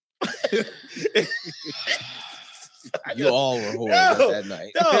chick. You all were whores that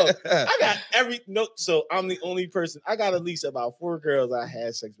night. No, I got every note. So I'm the only person. I got at least about 4 girls I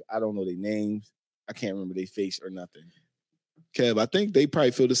had sex with. I don't know their names. I can't remember their face or nothing. Kev, I think they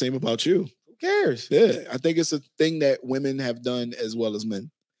probably feel the same about you. Who cares? Yeah, I think it's a thing that women have done as well as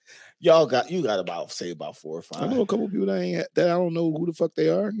men. You got about 4 or 5. I know a couple people that I don't know who the fuck they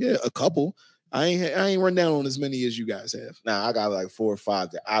are. Yeah, a couple. I ain't run down on as many as you guys have. Nah, I got like 4 or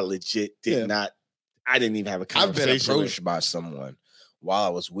 5 that I legit did not. I didn't even have a conversation. I've been approached by someone while I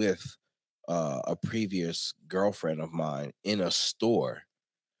was with a previous girlfriend of mine in a store,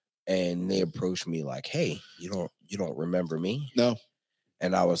 and they approached me like, "Hey, you don't remember me?" No.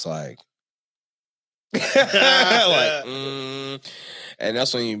 And I was like, and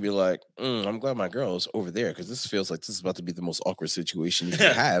that's when you'd be like, I'm glad my girl is over there because this feels like this is about to be the most awkward situation you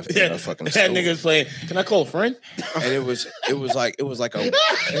can have in a fucking store. That nigga's playing. Can I call a friend? And it was like a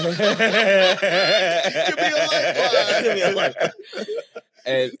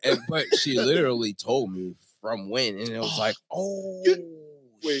and but she literally told me from when, and it was like, oh.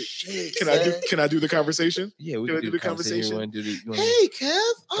 Wait, shit, can I do the conversation? Yeah, we can can do the conversation. Hey,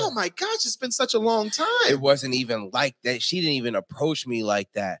 Kev! Oh my gosh, it's been such a long time. It wasn't even like that. She didn't even approach me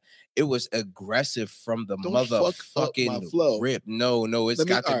like that. It was aggressive from the motherfucking rip. No, it's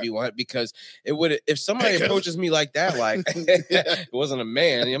got to be one because it would. If somebody approaches me like that, like it wasn't a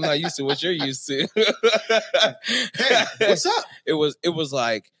man. I'm not used to what you're used to. Hey, what's up? It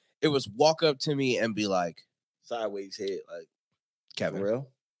was walk up to me and be like sideways head, like. Kevin. For real?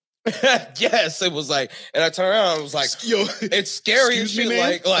 Yes, it was like, and I turned around and I was like, yo, it's scary as shit.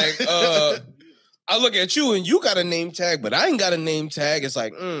 I look at you and you got a name tag, but I ain't got a name tag. It's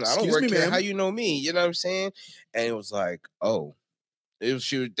like, I don't work here. How you know me? You know what I'm saying? And it was like, oh.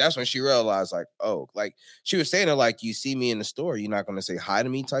 That's when she realized, like, oh, like she was saying it like, you see me in the store, you're not gonna say hi to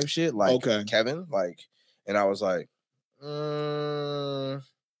me type shit. Like, okay. Kevin, like, and I was like,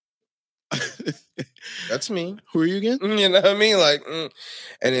 that's me. Who are you again? You know what I mean? Like, and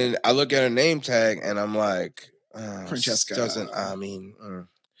then I look at her name tag and I'm like, Francesca.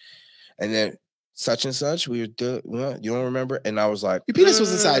 And then such and such, we were you don't remember? And I was like, your penis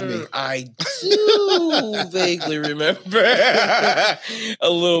was inside me. I do vaguely remember a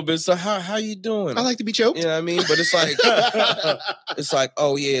little bit. So how you doing? I like to be choked. You know what I mean? But it's like,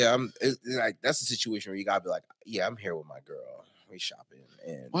 oh yeah, like that's a situation where you gotta be like, yeah, I'm here with my girl. We shopping.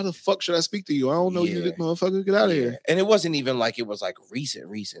 And why the fuck should I speak to you? I don't know you, this motherfucker. Get out of here. And it wasn't even like it was like recent.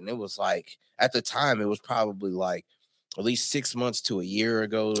 It was like at the time it was probably like at least 6 months to a year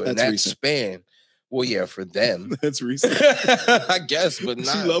ago. That's in that recent. Span. Well, yeah, for them. That's recent. I guess, but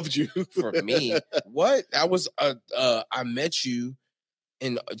not. She loved you. For me. What? I was I met you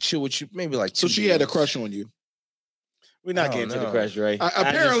and chill with you maybe like 2 So she days. had a crush on you. We're not getting to the crush, right?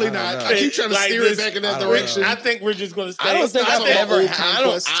 Apparently not. I keep trying to steer it back in that direction. I think we're just going to stay. I don't think I've ever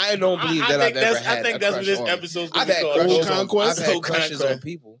had. I don't believe that I've ever had. I think that's what this episode's I've had crushes conquest. I've had crushes on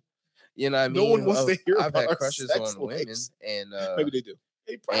people. You know what I mean? No one wants to hear I've about had crushes on women, and maybe they do.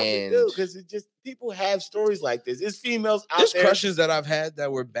 They probably do because it just people have stories like this. It's females out There's there. crushes that I've had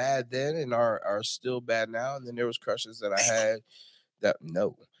that were bad then and are still bad now, and then there was crushes that I had that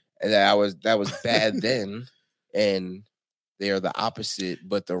was bad then, and they are the opposite,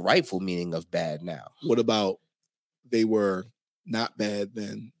 but the rightful meaning of bad now. What about they were not bad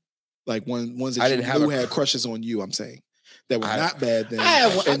then? Like ones that you knew had crushes on you, I'm saying. That were not bad then.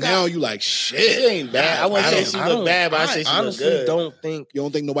 Now you like, shit. She ain't bad. I wouldn't say she looked bad, but I say she looked good. You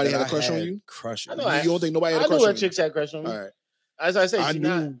don't think nobody had a crush on you? Crushes. You don't think nobody had a crush on you? I knew chicks had a crush on me. All right. As I say, I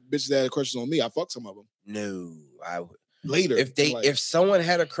knew bitches that had crushes on me. I fucked some of them. No, I would. Later, if someone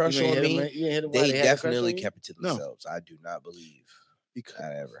had a crush on me, they definitely kept it to themselves. I do not believe because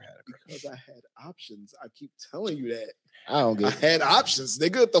I ever had a crush. Because I had options. I keep telling you that. I don't get I had options.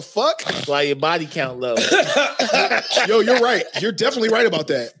 Nigga, what the fuck? That's why your body count low. Yo, you're right. You're definitely right about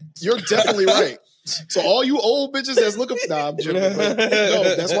that. You're definitely right. So all you old bitches that's looking for, I'm joking. But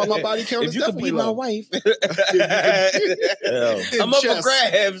no, that's why my body count is definitely low. wife, I'm up for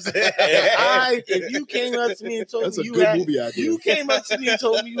grabs. If you came up to me and told me you came up to me and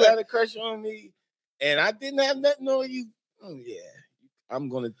told me you had a crush on me, and I didn't have nothing on you, I'm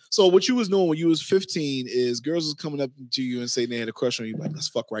gonna. So what you was doing when you was 15 is girls was coming up to you and saying they had a crush on you, like let's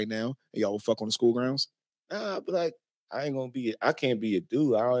fuck right now, and y'all will fuck on the school grounds. Nah, but like I can't be a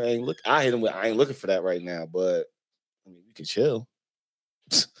dude. I ain't looking for that right now. But I mean, we can chill.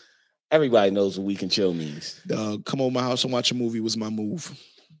 Everybody knows what we can chill means. Come over my house and watch a movie was my move.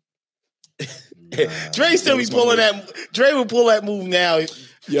 Dre still be pulling that. Dre would pull that move now.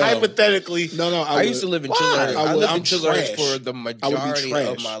 Yo, hypothetically, no. I used to live in Chislehurst. I lived in Chislehurst for the majority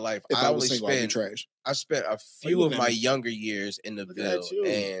of my life. If I was single, I'd be trash. I spent a few of my younger years in the Ville,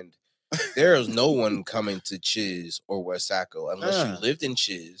 and there is no one coming to Chiz or Westsacco unless you lived in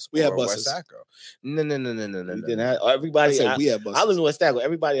Chiz or Westsacco. No. Everybody, we had buses. I live in Westsacco.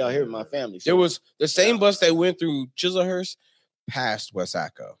 Everybody out here in my family. So. There was the same bus that went through Chislehurst past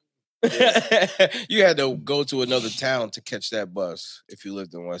Westsacco. Yeah. You had to go to another town to catch that bus if you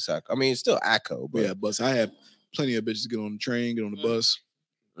lived in Westsacco. I mean, it's still ACO, but yeah, bus. I had plenty of bitches get on the train, get on the bus.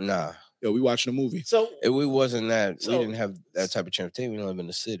 Nah, yo, we watching a movie. So we wasn't that. We didn't have that type of transportation. We don't live in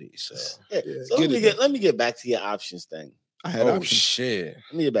the city, so. Yeah. So let me get back to your options thing. I had options. Shit.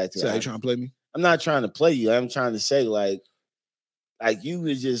 Let me get back to that. So you trying to play me? I'm not trying to play you. I'm trying to say like you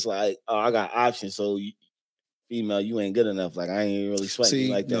was just like, oh, I got options, so. Female, you ain't good enough. Like I ain't really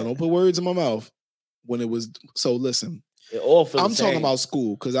sweating like that. No, don't put words in my mouth. When it was so, listen. I'm talking about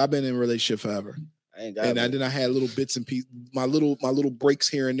school because I've been in a relationship forever, then I had little bits and pieces. My little breaks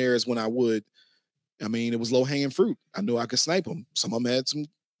here and there is when I would. I mean, it was low hanging fruit. I knew I could snipe them. Some of them had some.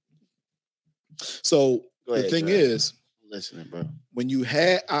 So the thing is, listening, bro. When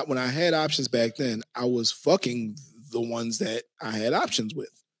I had options back then, I was fucking the ones that I had options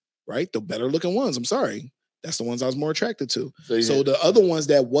with, right? The better looking ones. I'm sorry. That's the ones I was more attracted to. So the other ones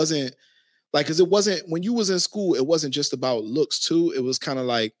that wasn't like, because it wasn't, when you was in school, it wasn't just about looks too. It was kind of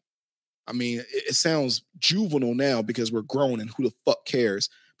like, I mean, it sounds juvenile now because we're grown and who the fuck cares?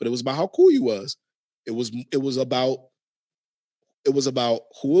 But it was about how cool you was. It was about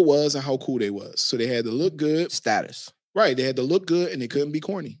who it was and how cool they was. So they had to look good. Status. Right. They had to look good and they couldn't be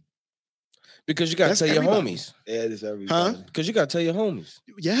corny. Because you gotta tell your homies. Yeah, that's everybody. Huh? Because you gotta tell your homies.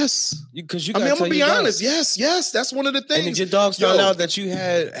 Yes. Because you I'm gotta gonna be honest. Yes. That's one of the things. And if your dogs found out that you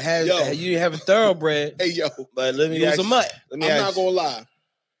you have a thoroughbred. Hey yo, but let me use a mutt. I'm not gonna lie.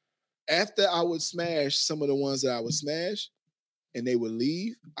 After I would smash some of the ones that I would smash, and they would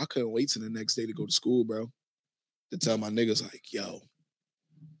leave, I couldn't wait till the next day to go to school, bro. To tell my niggas like, yo,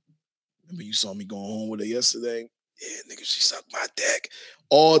 remember you saw me going home with her yesterday? Yeah, nigga, she sucked my dick.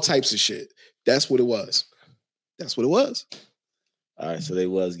 All types of shit. That's what it was. All right, so they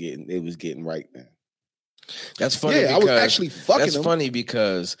was getting right now. That's funny. Yeah, I was actually fucking That's funny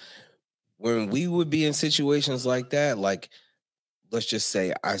because when we would be in situations like that, like let's just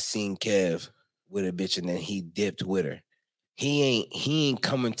say I seen Kev with a bitch and then he dipped with her. He ain't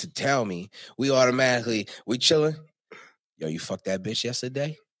coming to tell me. We chilling. Yo, you fucked that bitch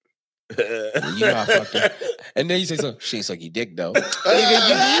yesterday? You know I fucked her. And then you say something, she ain't suck your dick though.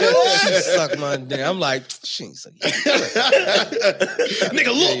 Nigga, she suck my dick. I'm like, she ain't suck your dick.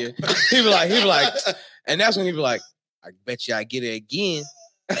 Nigga, look. He be like, and that's when he be like, I bet you I get it again.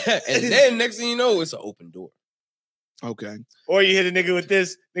 And then next thing you know, it's an open door. Okay. Or you hit a nigga with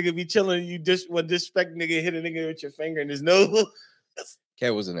this, nigga be chilling, you disrespect nigga, hit a nigga with your finger in his nose.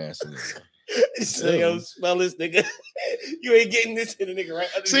 Cat was an ass nigga. So, yo, smell this nigga. You ain't getting this in a nigga right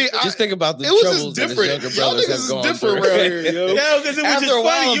under. See, just think about the troubles that his younger brothers have gone through. Around here, yo. Yeah, because it was after just a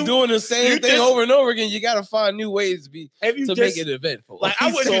while funny, of doing the same thing over and over again, you got to find new ways to make it eventful. Like I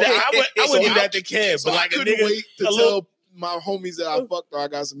wouldn't do that. I wouldn't do that to Kev, but like I couldn't wait to tell my homies that I fucked or I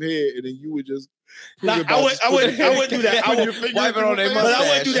got some head, and then you would just. I wouldn't do that. I would wipe it on their mustache. But I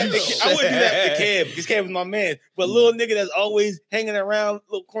wouldn't do that. I wouldn't do that to Kev because Kev was my man. But little nigga that's always hanging around,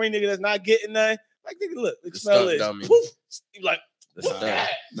 little corny nigga that's not getting nothing. Like nigga, look, smell this. Poof. You like,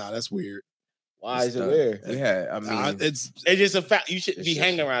 nah, that's weird. Why is it weird? Yeah, I mean, it's just a fact. You shouldn't be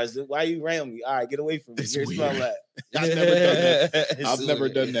hanging around. Why are you around me? All right, get away from me. Here, smell that. I've never done that. I've never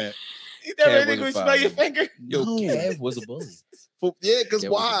done that. You never nigga smell your finger? Yo, Kev was a bully. Yeah, because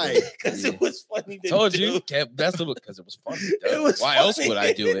why? Because it was funny. Told you, Kev. That's because it was funny. Why else would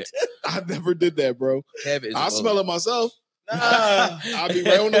I do it? I never did that, bro. Kev is. I smell it myself. Nah, I'll be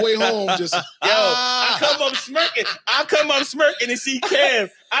right on the way home. Just I come up smirking and see Kev.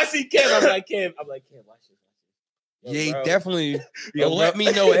 I see Kev. I'm like Kev. Watch this. Yeah, bro. definitely. Yo, let bro.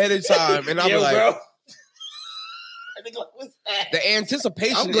 me know ahead of time, and I'll be like, bro. I think what's that? the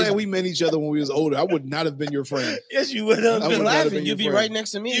anticipation. I'm glad we met each other when we was older. I would not have been your friend. Yes, you would have I You'd be would not have been laughing. your You'd be friend. right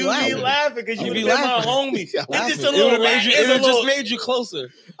next to me. You be laughing because you You'd would be be my laughing. homie. Yeah, It's just Laughing. a little It would have just made you closer.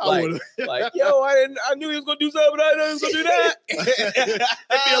 I would Like, yo, I knew he was gonna do something, but I didn't know he was gonna do that. It'd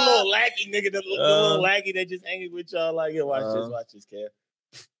be a little lackey nigga, the little lackey that just hanging with y'all like, yo, watch this, Kev.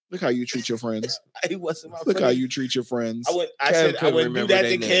 Look how you treat your friends. He wasn't my Look friend. how you treat your friends. I wouldn't do that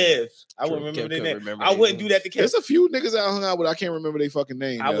to Kev. I True. wouldn't remember Kev their couldn't name. remember I their wouldn't names. do that to Kev. There's a few niggas I hung out with. I can't remember their fucking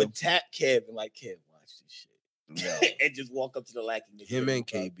name. I yo. would tap Kev and like, Kev, watch this shit. No. And just walk up to the lackey nigga. Him and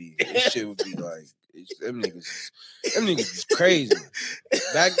KB, this shit would be like, them niggas was crazy.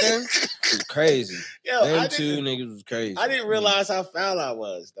 Back then, it was crazy. Yo, Them two niggas was crazy. I didn't realize how foul I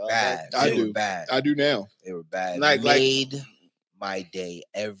was, dog. Bad. I They do. were bad. I do now. They were bad. Like- Made my day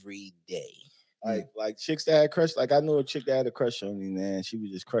every day. Like chicks that had crush. Like I knew a chick that had a crush on me, man. She was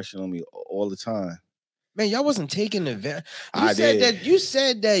just crushing on me all the time. Man, y'all wasn't taking advantage. I did. You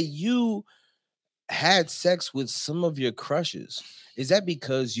said that you had sex with some of your crushes. Is that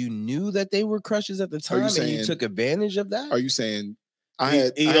because you knew that they were crushes at the time and you took advantage of that? Are you saying I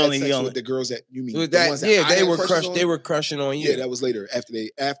He had only- sex he only- with the girls that you mean? Was the that- ones yeah, I they had were crushes crushed. on? They were crushing on you. Yeah, that was later.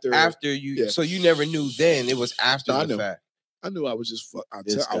 After after you. yeah. So you never knew then. It was after No, I the knew. fact. I knew I was just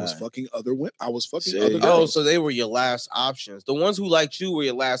This I was guy. fucking other women. I was fucking See? other Oh, girls. so they were your last options. The ones who liked you were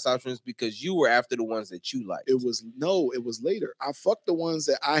your last options because you were after the ones that you liked. It was later. I fucked the ones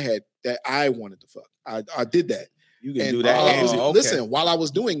that I wanted to fuck. I did that. You can And do that. while I and was- okay. Listen, while I was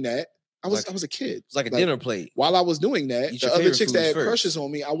doing that, I was a kid. It's like a dinner plate. While I was doing that, Eat the your other favorite chicks that foods had first. crushes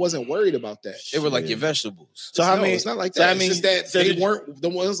on me, I wasn't worried about that. They were like Shit. your vegetables. So how No, many? it's not like so that. I It's mean, just that so they did- weren't the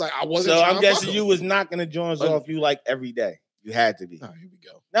ones like I wasn't. So trying I'm to fuck guessing them. you was knocking the joints off you like every day. You had to be. Oh, here we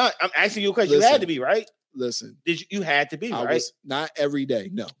go. No, I'm asking you a question. You Listen. had to be, right? Listen, You had to be, I right? was not every day.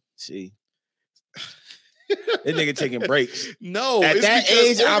 No, See, this nigga taking breaks. no. At it's that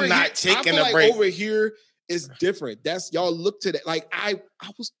because age, I'm over not here- taking I feel a like break. Over here is different. That's y'all look to that. Like I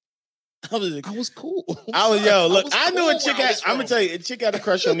was cool. Look, I knew cool a chick where I had, was I'm gonna from. tell you, a chick had a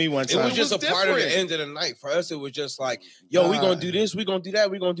crush on me one It time. was just a was part of the different. end of the night. For us, it was just like, yo, we gonna do this, we gonna do that,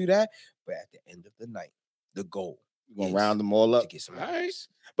 we gonna do that. But at the end of the night, the goal We're gonna round them all to up. get some All right. ass.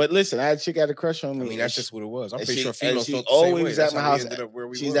 But listen, I had a chick had a crush on I me. mean, that's just what it was. I'm and pretty she- sure and females she's felt the same way. always That's at my how we house. ended up where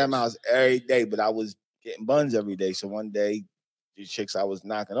we She's was. at my house every day, but I was getting buns every day. So one day, the chicks I was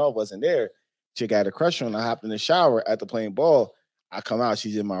knocking off wasn't there. Chick had a crush on. I hopped in the shower after playing ball. I come out,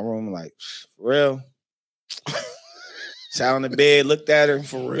 she's in my room, like, for real. Sat on the bed, looked at her.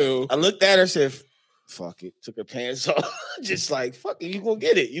 For real. I looked at her, said, fuck it. Took her pants off. Just like, fuck it, you gonna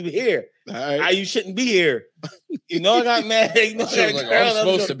get it. You here. All right. You shouldn't be here. You know I got mad. You know, She was like, I'm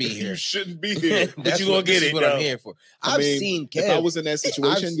supposed to be here. You shouldn't be here. That's you gonna get this is it, what I'm though. here for. I I've mean, seen If I Kev. was in that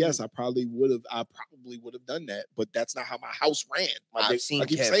situation, seen- yes, I probably would have done that. But that's not how my house ran. I've seen I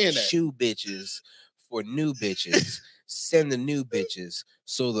keep Kev saying that. shoe bitches for new bitches, send the new bitches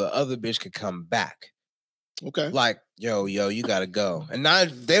so the other bitch could come back. Okay. Like, yo, you gotta go. And now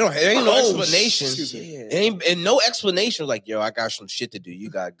there ain't no Oh, explanation. excuse me. It ain't and no explanation like, yo, I got some shit to do. You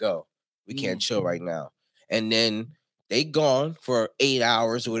gotta go. We can't chill right now. And then they gone for 8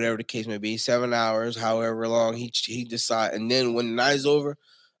 hours or whatever the case may be, 7 hours, however long he decide. And then when the night is over,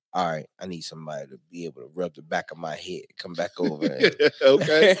 all right, I need somebody to be able to rub the back of my head, come back over and,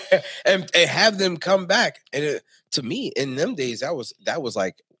 Okay. and have them come back. And to me, in them days, that was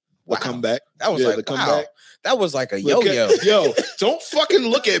like, wow. The comeback. That was Yeah, like, the wow. comeback. That was like a Look yo-yo. at- Yo, don't fucking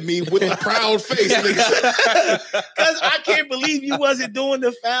look at me with a proud face, nigga. Because I can't believe you wasn't doing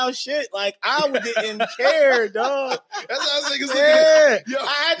the foul shit. Like, I didn't care, dog. That's how I was thinking. Yeah. Yo,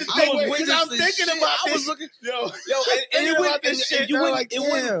 I had to I think, was because I'm witnessing thinking shit. about I this. was looking, yo, yo, and Thinking it about wouldn't, this shit, you now, wouldn't, like, it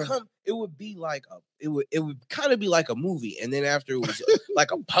wouldn't damn. come. It would be like it would kind of be like a movie, and then after it was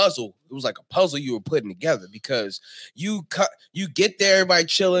like a puzzle. It was like a puzzle you were putting together because you get there, everybody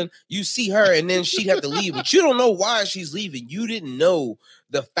chilling. You see her, and then she'd have to leave, but you don't know why she's leaving. You didn't know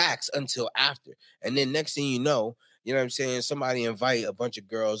the facts until after, and then next thing you know what I'm saying? Somebody invite a bunch of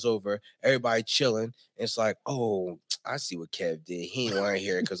girls over, everybody chilling. It's like, oh, I see what Kev did. He ain't want to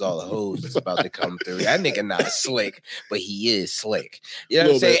hear it because all the hoes is about to come through. That nigga not slick, but he is slick. You know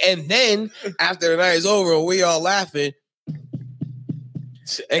what I'm saying? And then after the night is over, we all laughing.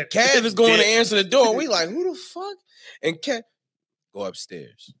 And Kev is going to answer the door. We like, who the fuck? And Kev, go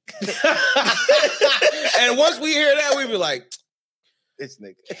upstairs. And once we hear that, we be like, This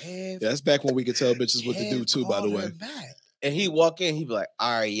nigga. Kev. that's back when we could tell bitches what to do too. By the called way, her back. and he walk in, he be like,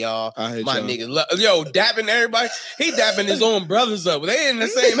 all right, y'all, my y'all. niggas, yo, dapping everybody. He dapping his own brothers up. They in the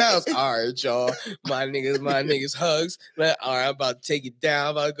same house. All right, y'all, my niggas, hugs. Like, all right, I'm about to take it down.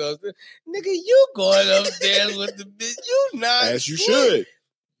 I'm about to go. Nigga, you going upstairs with the bitch. You not. As you should.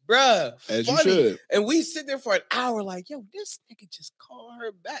 Bruh. As funny. you should. And we sit there for an hour like, yo, this nigga just called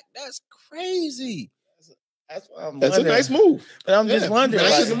her back. That's crazy. That's why I'm That's wondering. a nice move. But I'm just wondering.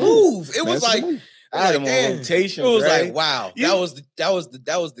 Nice Like, move. It was like, I had like, him damn. on rotation. It was right? like, wow, that was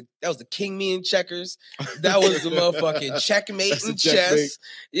the king me in checkers. That was the motherfucking checkmate in chess.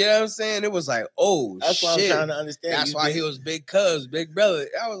 You know what I'm saying? It was like, oh, that's shit. What I'm trying to understand. That's why he was big cuz, big brother.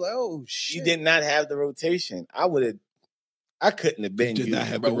 I was like, oh shit. You did not have the rotation. I couldn't have been did you. Not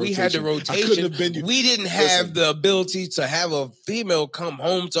have Bro, we had the rotation. I couldn't have been you. We didn't have the ability to have a female come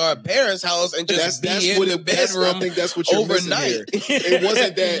home to our parents' house and just be in the bedroom. I think that's what you're overnight. It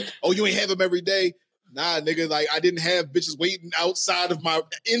wasn't that, oh, you ain't have them every day. Nah, nigga, like I didn't have bitches waiting outside of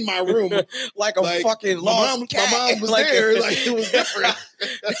in my room like a fucking lost cat. My mom was like, there, like it was different.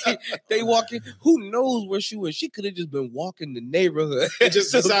 they walk in. Who knows where she was? She could have just been walking the neighborhood and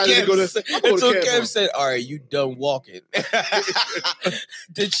just decided to go to. Until Kev said, "All right, you done walking?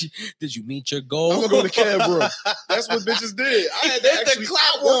 Did you meet your goal? I'm gonna go to cab room." That's what bitches did. I had to actually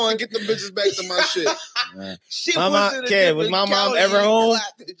clap on to get them bitches back to my shit. Was my mom ever home?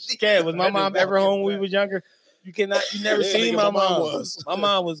 Kev, was my mom ever home when we was younger? You never seen my mom. My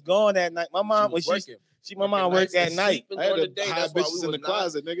mom was gone that night. My mom was working. My mom worked that night. I had to hide bitches in the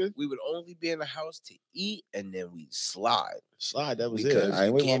closet, nigga. We would only be in the house to eat, and then we'd slide. That was because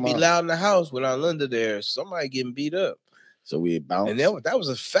it. You can't be loud in the house without Linda there. Somebody getting beat up. So we bounced. And that was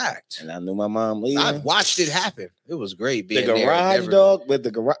a fact. And I knew my mom leaving. I watched it happen. It was great being the garage, dog, with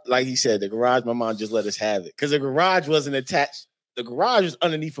the garage, like he said, the garage, my mom just let us have it. Because the garage wasn't attached. The garage was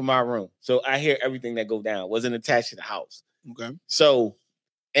underneath of my room. So I hear everything that go down. Wasn't attached to the house. Okay. So,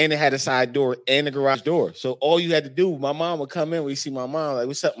 and it had a side door and the garage door. So all you had to do, my mom would come in. We see my mom, like,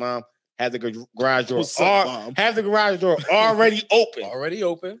 what's up, mom? Have the garage door. Have the garage door already open. Already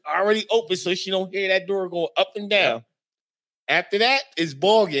open. So she don't hear that door go up and down. Yeah. After that, it's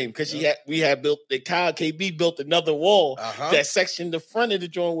ball game because we had built the Kyle KB built another wall that sectioned the front of the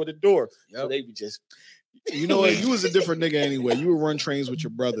joint with a door. Yep. So they would just, you know what? You was a different nigga anyway. You would run trains with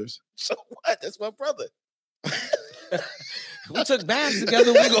your brothers. So what? That's my brother. We took baths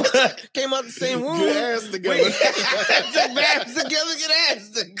together. We came out the same room. Get ass together. Took baths together. Get ass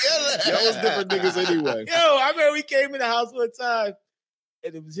together. Y'all was different niggas anyway. Yo, I remember we came in the house one time,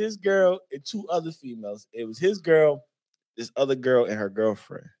 and it was his girl and two other females. It was his girl, this other girl, and her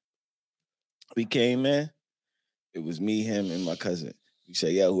girlfriend. We came in. It was me, him, and my cousin. We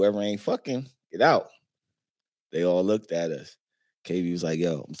said, yo, whoever ain't fucking, get out. They all looked at us. KB was like,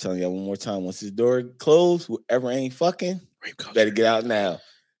 yo, I'm telling y'all one more time. Once this door closed, whoever ain't fucking, better get out now.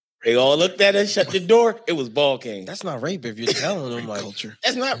 They all looked at us, shut the door. It was ball game. That's not rape if you're telling them, like, culture.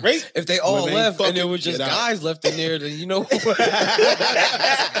 That's not rape. If they all left and there were just guys left in there, then you know. I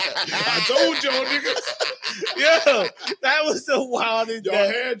told y'all niggas. Yo, that was the wildest. Y'all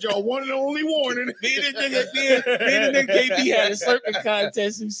had y'all one and only warning. Me and the nigga KB had a slurping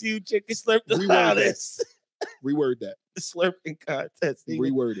contest and see who chick can slurp the loudest. Reword that. The slurping contest.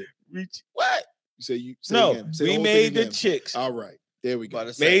 Reword it. What? You say you say no, again. Say we made the chicks. All right. There we go.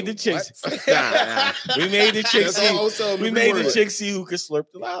 Made the chicks. Nah. We made the chicks see. We made the chicks see who could slurp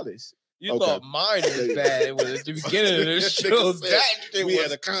the loudest. You thought mine was bad. It was at the beginning of the show. We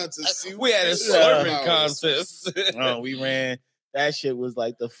had a contest. We had a slurping contest. We ran. That shit was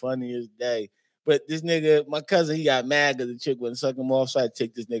like the funniest day. But this nigga, my cousin, he got mad because the chick wouldn't suck him off, so I had to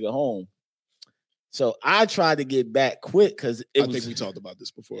take this nigga home. So I tried to get back quick because I think we talked about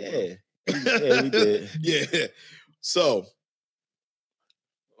this before. Yeah, we did. Yeah. So,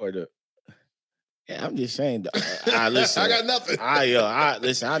 I'm just saying. Listen, I got nothing.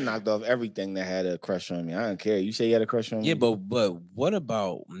 Listen. I knocked off everything that had a crush on me. I don't care. You say you had a crush on me? Yeah, but what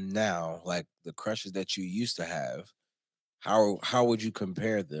about now? Like the crushes that you used to have, how would you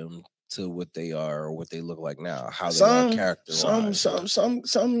compare them to what they are or what they look like now? How they are characterized? Some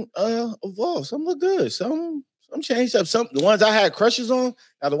evolved. Some look good. Some changed up. Some the ones I had crushes on.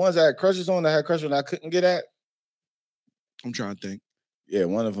 Now the ones I had crushes on, I couldn't get at. I'm trying to think. Yeah,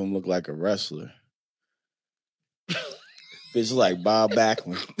 one of them looked like a wrestler. Bitch like Bob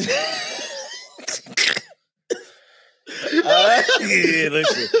Backlund. Yeah,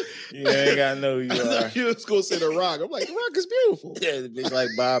 listen. You ain't got to know who you are. You was going to say The Rock. I'm like, The Rock is beautiful. Yeah, the bitch like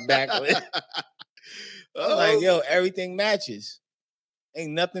Bob Backlund. I'm like, yo, everything matches.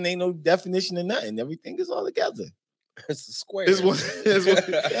 Ain't no definition of nothing. Everything is all together. It's a square. That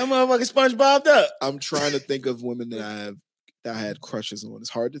motherfucker SpongeBobbed up. I'm trying to think of women that I have that I had crushes on. It's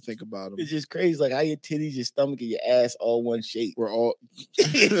hard to think about them. It's just crazy, like how your titties, your stomach, and your ass all one shape. We're all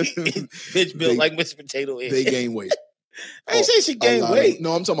bitch built like Mr. Potato Head. They gain weight. I ain't say she gained weight.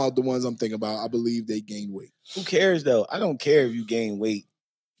 No, I'm talking about the ones I'm thinking about. I believe they gain weight. Who cares though? I don't care if you gain weight,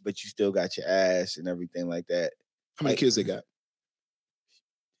 but you still got your ass and everything like that. How many kids they got?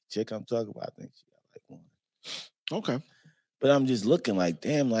 Chick I'm talking about, I think she got like one. Okay. But I'm just looking like,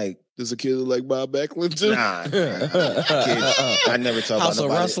 damn, like. Does a kid look like Bob Backlund too? Nah. I never talk about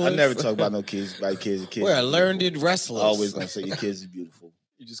nobody. I never talk about no kids. By kids. We're a learned wrestlers. Always gonna say your kids is beautiful.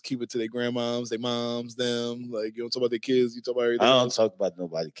 You just keep it to their grandmoms, their moms, them. Like you don't talk about their kids. You talk about everything. I don't else. talk about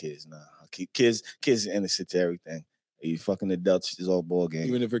nobody kids. Nah, I keep kids is innocent to everything. You fucking adults is all ball game.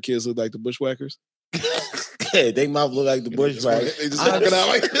 Even if her kids look like the Bushwhackers. Yeah, they mouth look like the Bushwhacker. They just walking out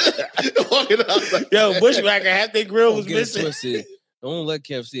like walking out. Like, yo, Bushwhacker, half their grill was missing. Twisted. Don't let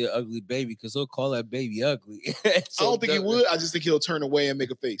Kev see an ugly baby because he'll call that baby ugly. So I don't think he would. I just think he'll turn away and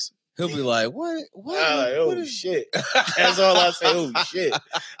make a face. He'll be like, "What? Oh shit!" That's all I say. Oh shit!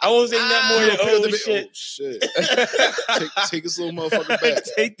 I won't say that more than shit. Oh shit! take this little motherfucker back.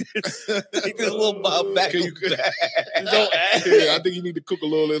 take this little Bob back. Don't ask. Yeah, I think you need to cook a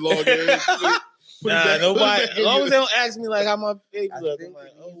little bit longer. Nobody. As long as they don't ask me like how my baby look, I'm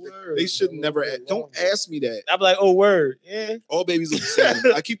like, oh word. They should never. Don't ask me that. I'm like, oh word. Yeah. All babies look the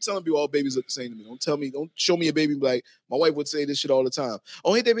same. I keep telling people all babies look the same to me. Don't show me a baby. Like my wife would say this shit all the time.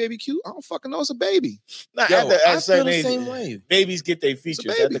 Oh, ain't that baby cute? I don't fucking know. It's a baby. Nah, Yo, I feel the age, same way. Babies get their features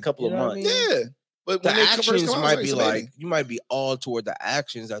after a couple of months. Yeah. But The when actions come out, might be like, you might be all toward the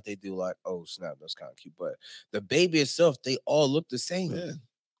actions that they do, like, oh snap, that's kind of cute. But the baby itself, they all look the same. Yeah.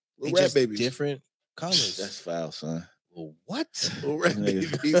 They Rat just babies. different colors. That's foul, son. Well, what? Rat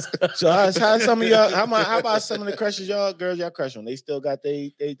babies. So how some of y'all? How about some of the crushes y'all girls y'all crush on? They still got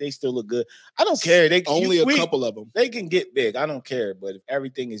they still look good. I don't care. They Only a couple of them. They can get big. I don't care. But if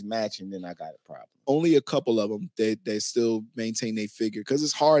everything is matching, then I got a problem. Only a couple of them they still maintain their figure because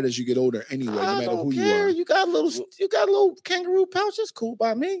it's hard as you get older anyway. No matter who you are, you got a little kangaroo pouch. It's cool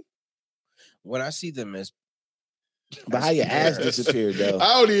by me. When I see them as but how your ass disappeared though?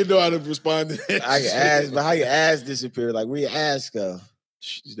 I don't even know how to respond to that. How your ass disappeared? Like where your ass go?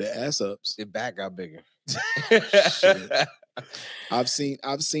 The ass ups. the back got bigger. I've seen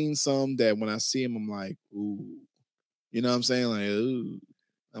some that when I see them, I'm like, ooh, you know what I'm saying? Like, ooh,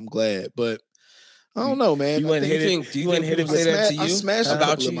 I'm glad, but I don't know, man. You wouldn't hit it. Do you think people say that to you? I smashed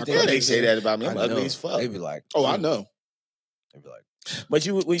about you. you? Yeah, they say that about me. I'm ugly as fuck. They be like, oh, I know. They be like, but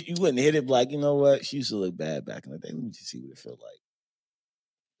you wouldn't hit it like, you know what? She used to look bad back in the day. Let me just see what it felt like.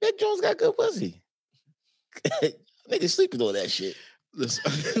 Big Jones got good pussy. Niggas sleeping on that shit.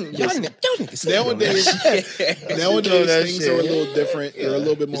 Listen, nowadays things are a little different. They're a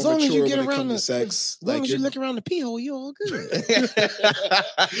little bit more mature when it comes to sex. As long as you look around the pee hole, you all good.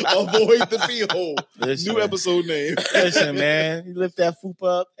 Avoid the pee hole. New episode name. Listen, man, you lift that foop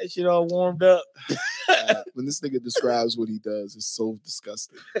up, that shit all warmed up. When this nigga describes what he does, it's so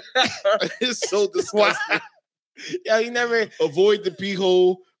disgusting. It's so disgusting. Yeah, you never avoid the pee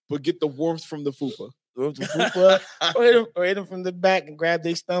hole, but get the warmth from the fupa. Or hit him from the back and grab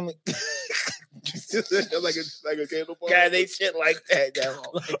their stomach. like a candle bar. God, they shit like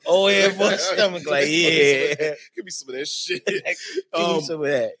that. Oh yeah, for the stomach, like yeah. Give me some of that shit. Give me some of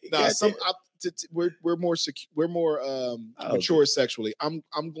that. We're more secure. We're more mature sexually. I'm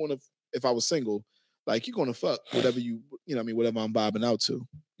going to, if I was single, like you're going to fuck whatever whatever I'm bobbing out to.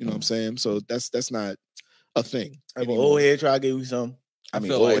 You know what I'm saying? So that's not a thing. If an old head try to give you some, I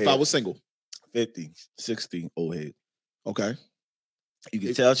feel like if I was single. 50, 60, old head. Okay. You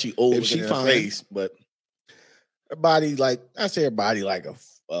can tell she old in her face, but her body, like, I say her body like a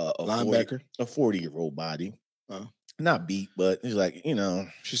linebacker, a 40-year-old body. Not beat, but it's like,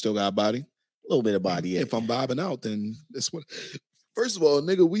 she still got a body. A little bit of body. Yeah. If I'm bobbing out, then that's what. First of all,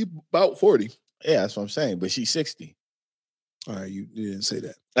 nigga, we about 40. Yeah, that's what I'm saying. But she's 60. All right, you didn't say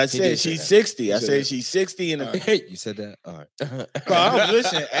that. I said she's 60. I said she's 60 and you said that. All right. Bro,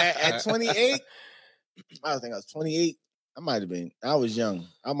 listen, at 28, I think I was 28. I was young.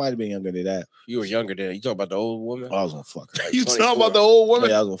 I might have been younger than that. You were younger than that. You talking about the old woman? I was gonna fuck her. Like you talking about the old woman?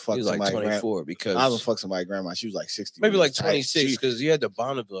 Yeah, I was gonna fuck somebody. Like 24 because I was gonna fuck somebody's grandma. She was like 60. Maybe like 26 because you had the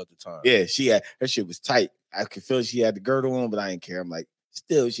Bonneville at the time. Yeah, her shit was tight. I could feel she had the girdle on, but I didn't care. I'm like,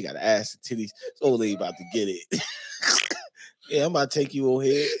 still, she got an ass and titties. This old lady about to get it. Yeah, I'm about to take you, old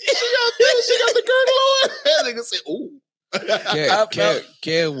head. She got the girdle on. That nigga said, ooh.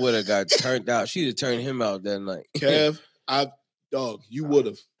 Kev would have got turned out. She'd have turned him out that night. Kev, Dog, you would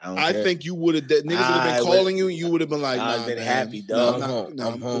have. I care. think you would have. Niggas would have been calling you, and you would have been like, I've been man. happy, dog.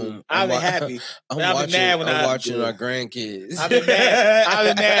 I'm home. I've been happy. I'm watching our grandkids. I've been mad. I've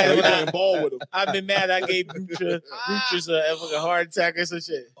been mad. You playing ball with them. I've been mad. I gave Ruchers a heart attack or some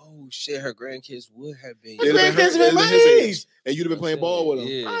shit. Oh shit, her grandkids would have been. My grandkids been my age. And you'd have been playing ball with them.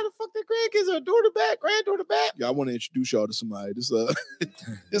 Yeah. How the fuck their grandkids are daughter back, granddaughter back? Yeah, I want to introduce y'all to somebody. This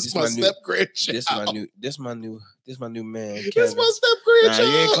is my my new- step grandchild. This my new man. This Kevin. my step Nah, grandchild.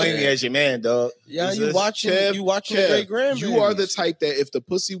 you ain't claiming me as your man, dog. Yeah, You watching Kev, great grandbabies. You are the type that if the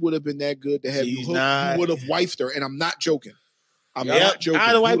pussy would have been that good to have She's you hooked, not. you would have wifed her. And I'm not joking. I'm Yep, not joking. I'd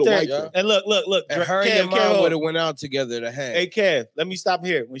have You wiped would've her. wiped her. And look. And her and your mom would have went out together to hang. Hey, Kev, let me stop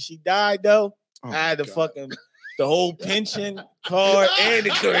here. When she died, though, Oh, I had to God. fucking the whole pension card and the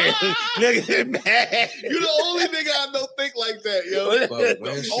crib. Nigga, man. You're the only nigga I know think like that, yo. But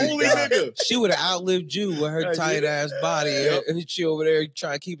when she Only died, nigga. she would have outlived you with her Yeah, tight ass body, Yep. and she over there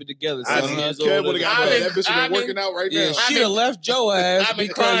trying to keep it together. I 7 mean, years Kev old. would have got I've that. been- That bitch I've been been- working out right Yeah, now. she'd have left Joe ass I've been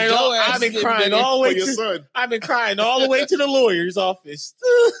because crying Joe all- ass I've been getting crying bigger. all the way For your to son. I've been crying all the way to the lawyer's office.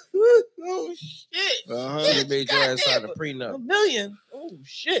 Oh shit. Uh-huh. Should have made your ass sign a A prenup. million. Oh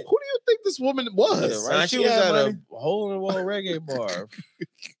shit. Who do you think this woman was? Yeah, right. She She was had at money. a hole in the wall reggae bar.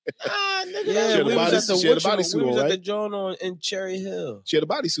 Ah, nigga. Yeah, had a we body- was at the she had a bodysuit we was on, at the right? joint on in Cherry Hill She had a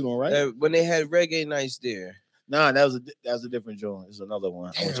bodysuit on, right? when they had reggae nights there. Nah, that was a different joint. It was another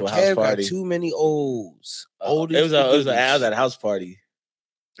one. I went to a house Kev party. got too many olds. It was I was at a house party.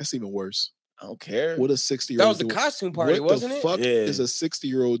 That's even worse. I don't care. What a 60-year-old That was the costume party, what wasn't the it? fuck Yeah. is a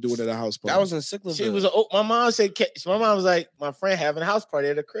 60-year-old doing at a house party? That was in Cyclaville. She was my mom said my mom was like, my friend having a house party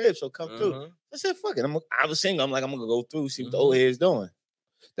at the crib, so come through. Mhm. I said, fuck it. I was single. I'm like, I'm gonna go through, see what the old heads doing.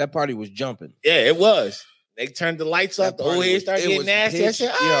 That party was jumping. Yeah, it was. They turned the lights That off, the old party heads was- started it getting was nasty. I pitch-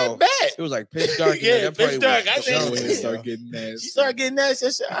 said, yo, I bet. It was like pitch dark. in Yeah, there. That party pitch dark. was I said, Go jumping. ahead and start getting She nasty. started getting nasty. I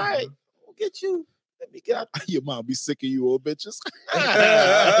said, all right, we'll get you. Let me get out. Your mom be sick of you old bitches.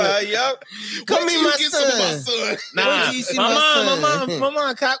 Yup. Come Wait meet till you my get some of my son. son. Wait till you see my son. my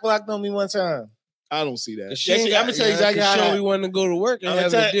mom cock blocked on me one time. I don't see that. She Yeah, ain't I'ma got- tell you exactly how Shorty that- wanted to go to work and I'ma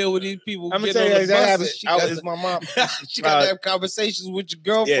have tell- to deal with these people. I'm gonna getting tell you on the exactly. bus. She I got was to- my mom. She got to have conversations with your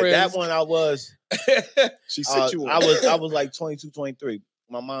girlfriend. Yeah, that one I was. She sick you on. I was like 22, 23.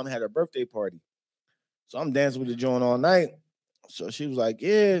 My mom had her birthday party. So I'm dancing with the joint all night. So she was like,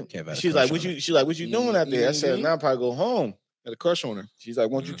 yeah. Kev had a She's crush like, what on you what you doing out there? I said, Mhm. now I'll probably go home. Had a crush on her. She's like,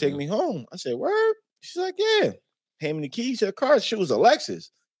 won't you take me home? I said, word? She's like, yeah. Hand me the keys to the car. She was a Lexus.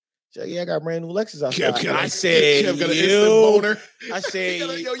 She's like, yeah, I got a brand new Lexus outside. I said, Kev got an instant you. boner. I said,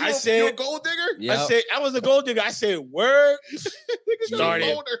 Yo, you I a said, gold digger? Yep. I said, I was a gold digger. I said, word. Nigga got a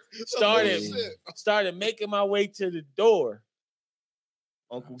Started. boner. Started. Bullshit. Started making my way to the door.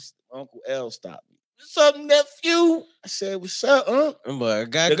 Uncle L stopped me. What's up, nephew? I said, what's up, But I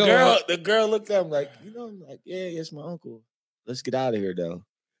gotta The go. girl looked at him like, I'm like, yeah, it's my uncle. Let's get out of here, though.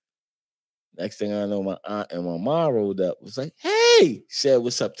 Next thing I know, my aunt and my mom rolled up. Was like, hey, said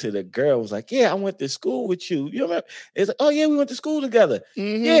what's up to the girl. Was like, yeah, I went to school with you. You remember? It's like, oh yeah, we went to school together.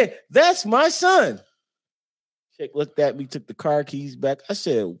 Mhm. Yeah, that's my son. Chick looked at me, took the car keys back. I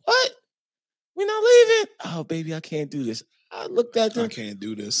said, what? We not leaving? Oh, baby, I can't do this. I looked at I them. can't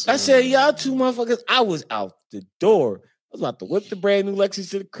do this. I said, y'all two motherfuckers. I was out the door. I was about to whip the brand new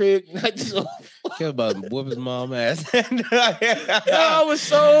Lexus to the crib. I just- Kev about to whoop his mom ass. Yo, I was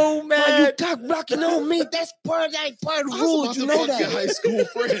so Why you mad. cock blocking on me? That's part of the I was rule. about You to know fuck that. your high school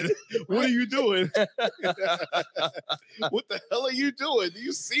friend. What are you doing? What the hell are you doing? Do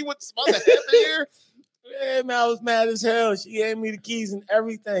you see what's about to happen here? Yeah, man, I was mad as hell. She gave me the keys and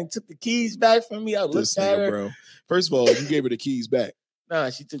everything. Took the keys back from me. I This looked at nigga, her. bro. First of all, you gave her the keys back. Nah,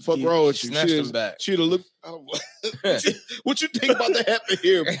 she took the Fuck keys. wrong with She you? snatched them back. She'd have looked. Oh, what you think about to happen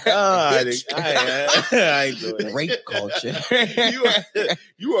here? I bitch? ain't doing it. Rape culture.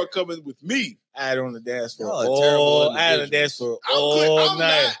 you are coming with me. I had on the dance floor. Y'all are terrible Oh, I had on the individuals. dance floor I'm all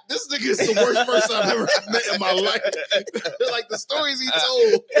night. not. This nigga is the worst person I've ever met in my life. Like the stories he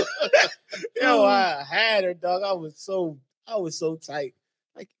told. Yo, I had her, dog. I was so tight.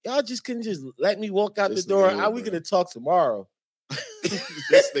 Like y'all just couldn't just let me walk out This the door. nigga, We bro. could have talked tomorrow.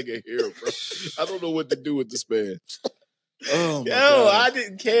 This nigga here, bro. I don't know what to do with this man. Oh my Yo, God. I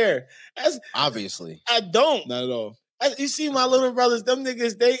didn't care. Obviously. I don't. Not at all. You see my little brothers, them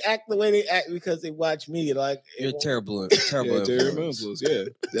niggas, they act the way they act because they watch me. Like You're terrible. Yeah, Terrible. terrible influence. influence. Yeah,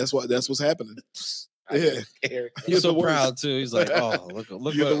 that's what's happening. I Yeah, don't care. He's You're so the worst. proud too. He's like, oh,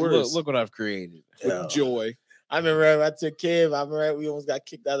 look You're the worst. look what I've created. Yeah. with joy. I remember I took Kev. I remember we almost got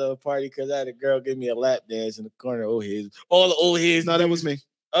kicked out of a party because I had a girl give me a lap dance in the corner. Old heads, all the old heads. No, that was me.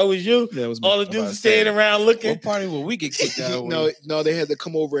 Oh, it was you? Yeah, it was all the dudes standing around looking. What party will we get kicked out? No, they had to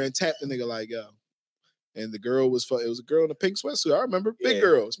come over and tap the nigga like, yo. And the girl was it was a girl in a pink sweatsuit. I remember, big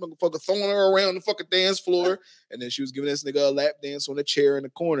girl. This motherfucker throwing her around the fucking dance floor. And then she was giving this nigga a lap dance on a chair in the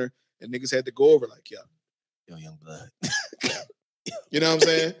corner. And niggas had to go over like, yo, young blood. You know what I'm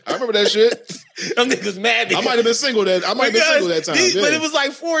saying? I remember that shit. Them niggas mad. I might have been single that. I might have been single that time. But it was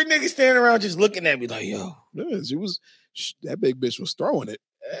like 4 niggas standing around just looking at me like, yo. Yeah, that big bitch was throwing it.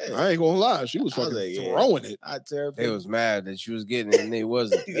 Hey. I ain't gonna lie. She was fucking throwing it. They was mad that she was getting it and they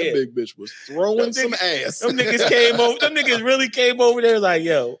wasn't. That big bitch was throwing some ass. Them niggas came over. Them niggas really came over there like,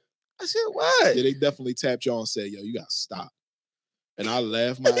 yo. I said, what? Yeah, they definitely tapped y'all and said, yo, you gotta stop. And I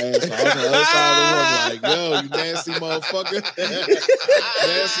laughed my ass off. I was on the other side of the room like, yo, you nasty motherfucker.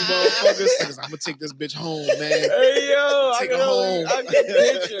 Nasty motherfuckers. I'm gonna take this bitch home, man. Hey, yo. Take her home. I get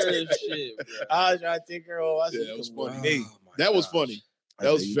picture and shit, bro. I was trying to take her home. I said, that was funny. Wow. That was funny.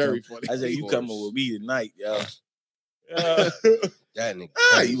 That was very funny. I said, you coming with me tonight, yo. That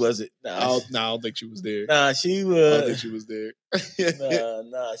nigga. He wasn't. Nah, I don't think she was there. Nah, she was. I don't think she was there.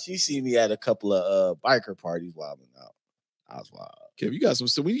 Nah. She seen me at a couple of biker parties while I've been out. I was wild. Kev, you got some.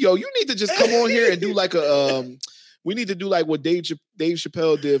 So you need to just come on here and do like a. We need to do like what Dave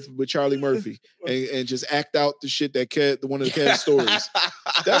Chappelle did with Charlie Murphy and just act out the shit that one of Kev's stories.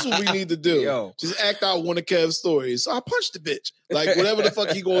 That's what we need to do. Yo. Just act out one of Kev's stories. So I punched the bitch. Like whatever the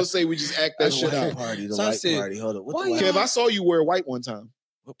fuck he gonna say, we just act that shit out. Party, the white party. Hold on. Kev, I saw you wear white one time.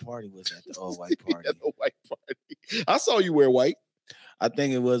 What party was that? The all white party. At the white party. I saw you wear white. I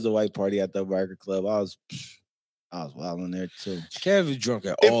think it was the white party at the biker club. I was wild in there too. Kev is drunk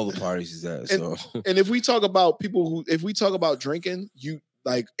at all the parties he's at. So, and if we talk about if we talk about drinking, you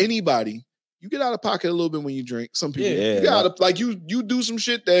like anybody, you get out of pocket a little bit when you drink. Some people, you get out of like you do some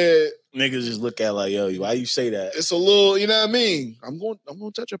shit that niggas just look at like, yo, why you say that? It's a little, you know what I mean? I'm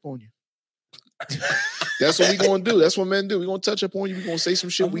gonna touch up on you. That's what we gonna do. That's what men do. We gonna touch up on you. We gonna say some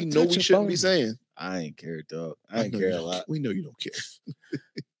shit we know we shouldn't be saying. I ain't care, dog. I ain't care a lot. We know you don't care.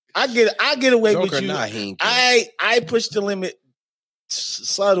 I get away with you. Not, I push the limit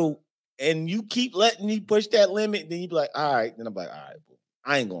subtle, and you keep letting me push that limit. Then you be like, all right. Then I'm like, all right, bro.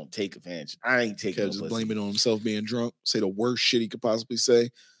 I ain't gonna take advantage. I ain't taking. Just blame it on himself being drunk. Say the worst shit he could possibly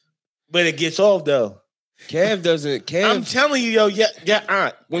say. But it gets off though. Kev doesn't. I'm telling you, yo, your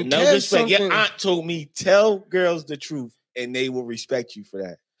aunt. When no respect, your aunt told me tell girls the truth, and they will respect you for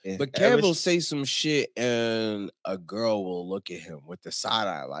that. And but Kev will say some shit, and a girl will look at him with the side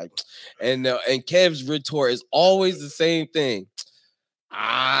eye, like, and Kev's retort is always the same thing.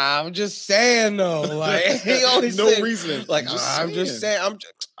 I'm just saying though, like he always reasoning. Like I'm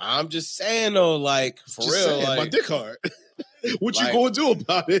just saying though, like for just real, like my dick hard. What like, you gonna do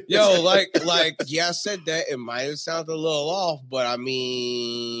about it? Yo, like, yeah, I said that. It might have sounded a little off, but I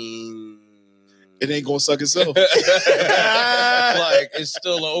mean, it ain't gonna suck itself. Like, it's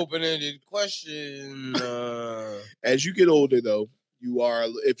still an open-ended question. As you get older, though,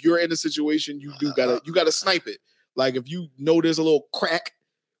 if you're in a situation, you gotta snipe it. Like, if you know there's a little crack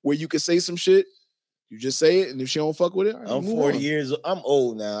where you can say some shit, you just say it, and if she don't fuck with it, I'm 40 years. I'm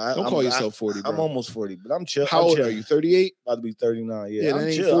old now. Don't call yourself 40, bro. I'm almost 40, but I'm chill. How old are you? 38? About to be 39. Yeah,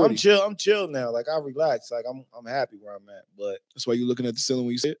 I'm chill. I'm chill now. Like I relax. Like I'm happy where I'm at. But that's why you looking at the ceiling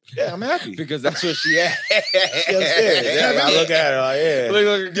when you say it. Yeah, I'm happy because that's where she at. I look at her like, yeah.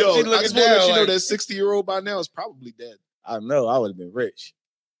 Look, yo, I just want to let you know that 60-year-old by now is probably dead. I know. I would have been rich.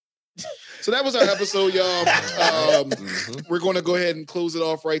 So that was our episode, y'all. We're going to go ahead and close it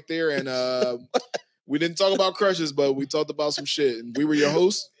off right there. And we didn't talk about crushes, but we talked about some shit. And we were your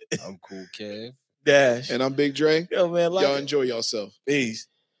hosts. I'm Cool Kev. Dash. And I'm Big Dre. Yo, man. Y'all enjoy yourself. Peace.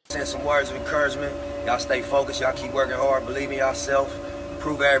 Send some words of encouragement. Y'all stay focused. Y'all keep working hard. Believe in yourself.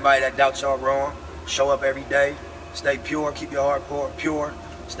 Prove everybody that doubts y'all wrong. Show up every day. Stay pure. Keep your heart pure.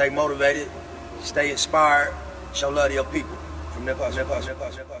 Stay motivated. Stay inspired. Show love to your people. From Nip House.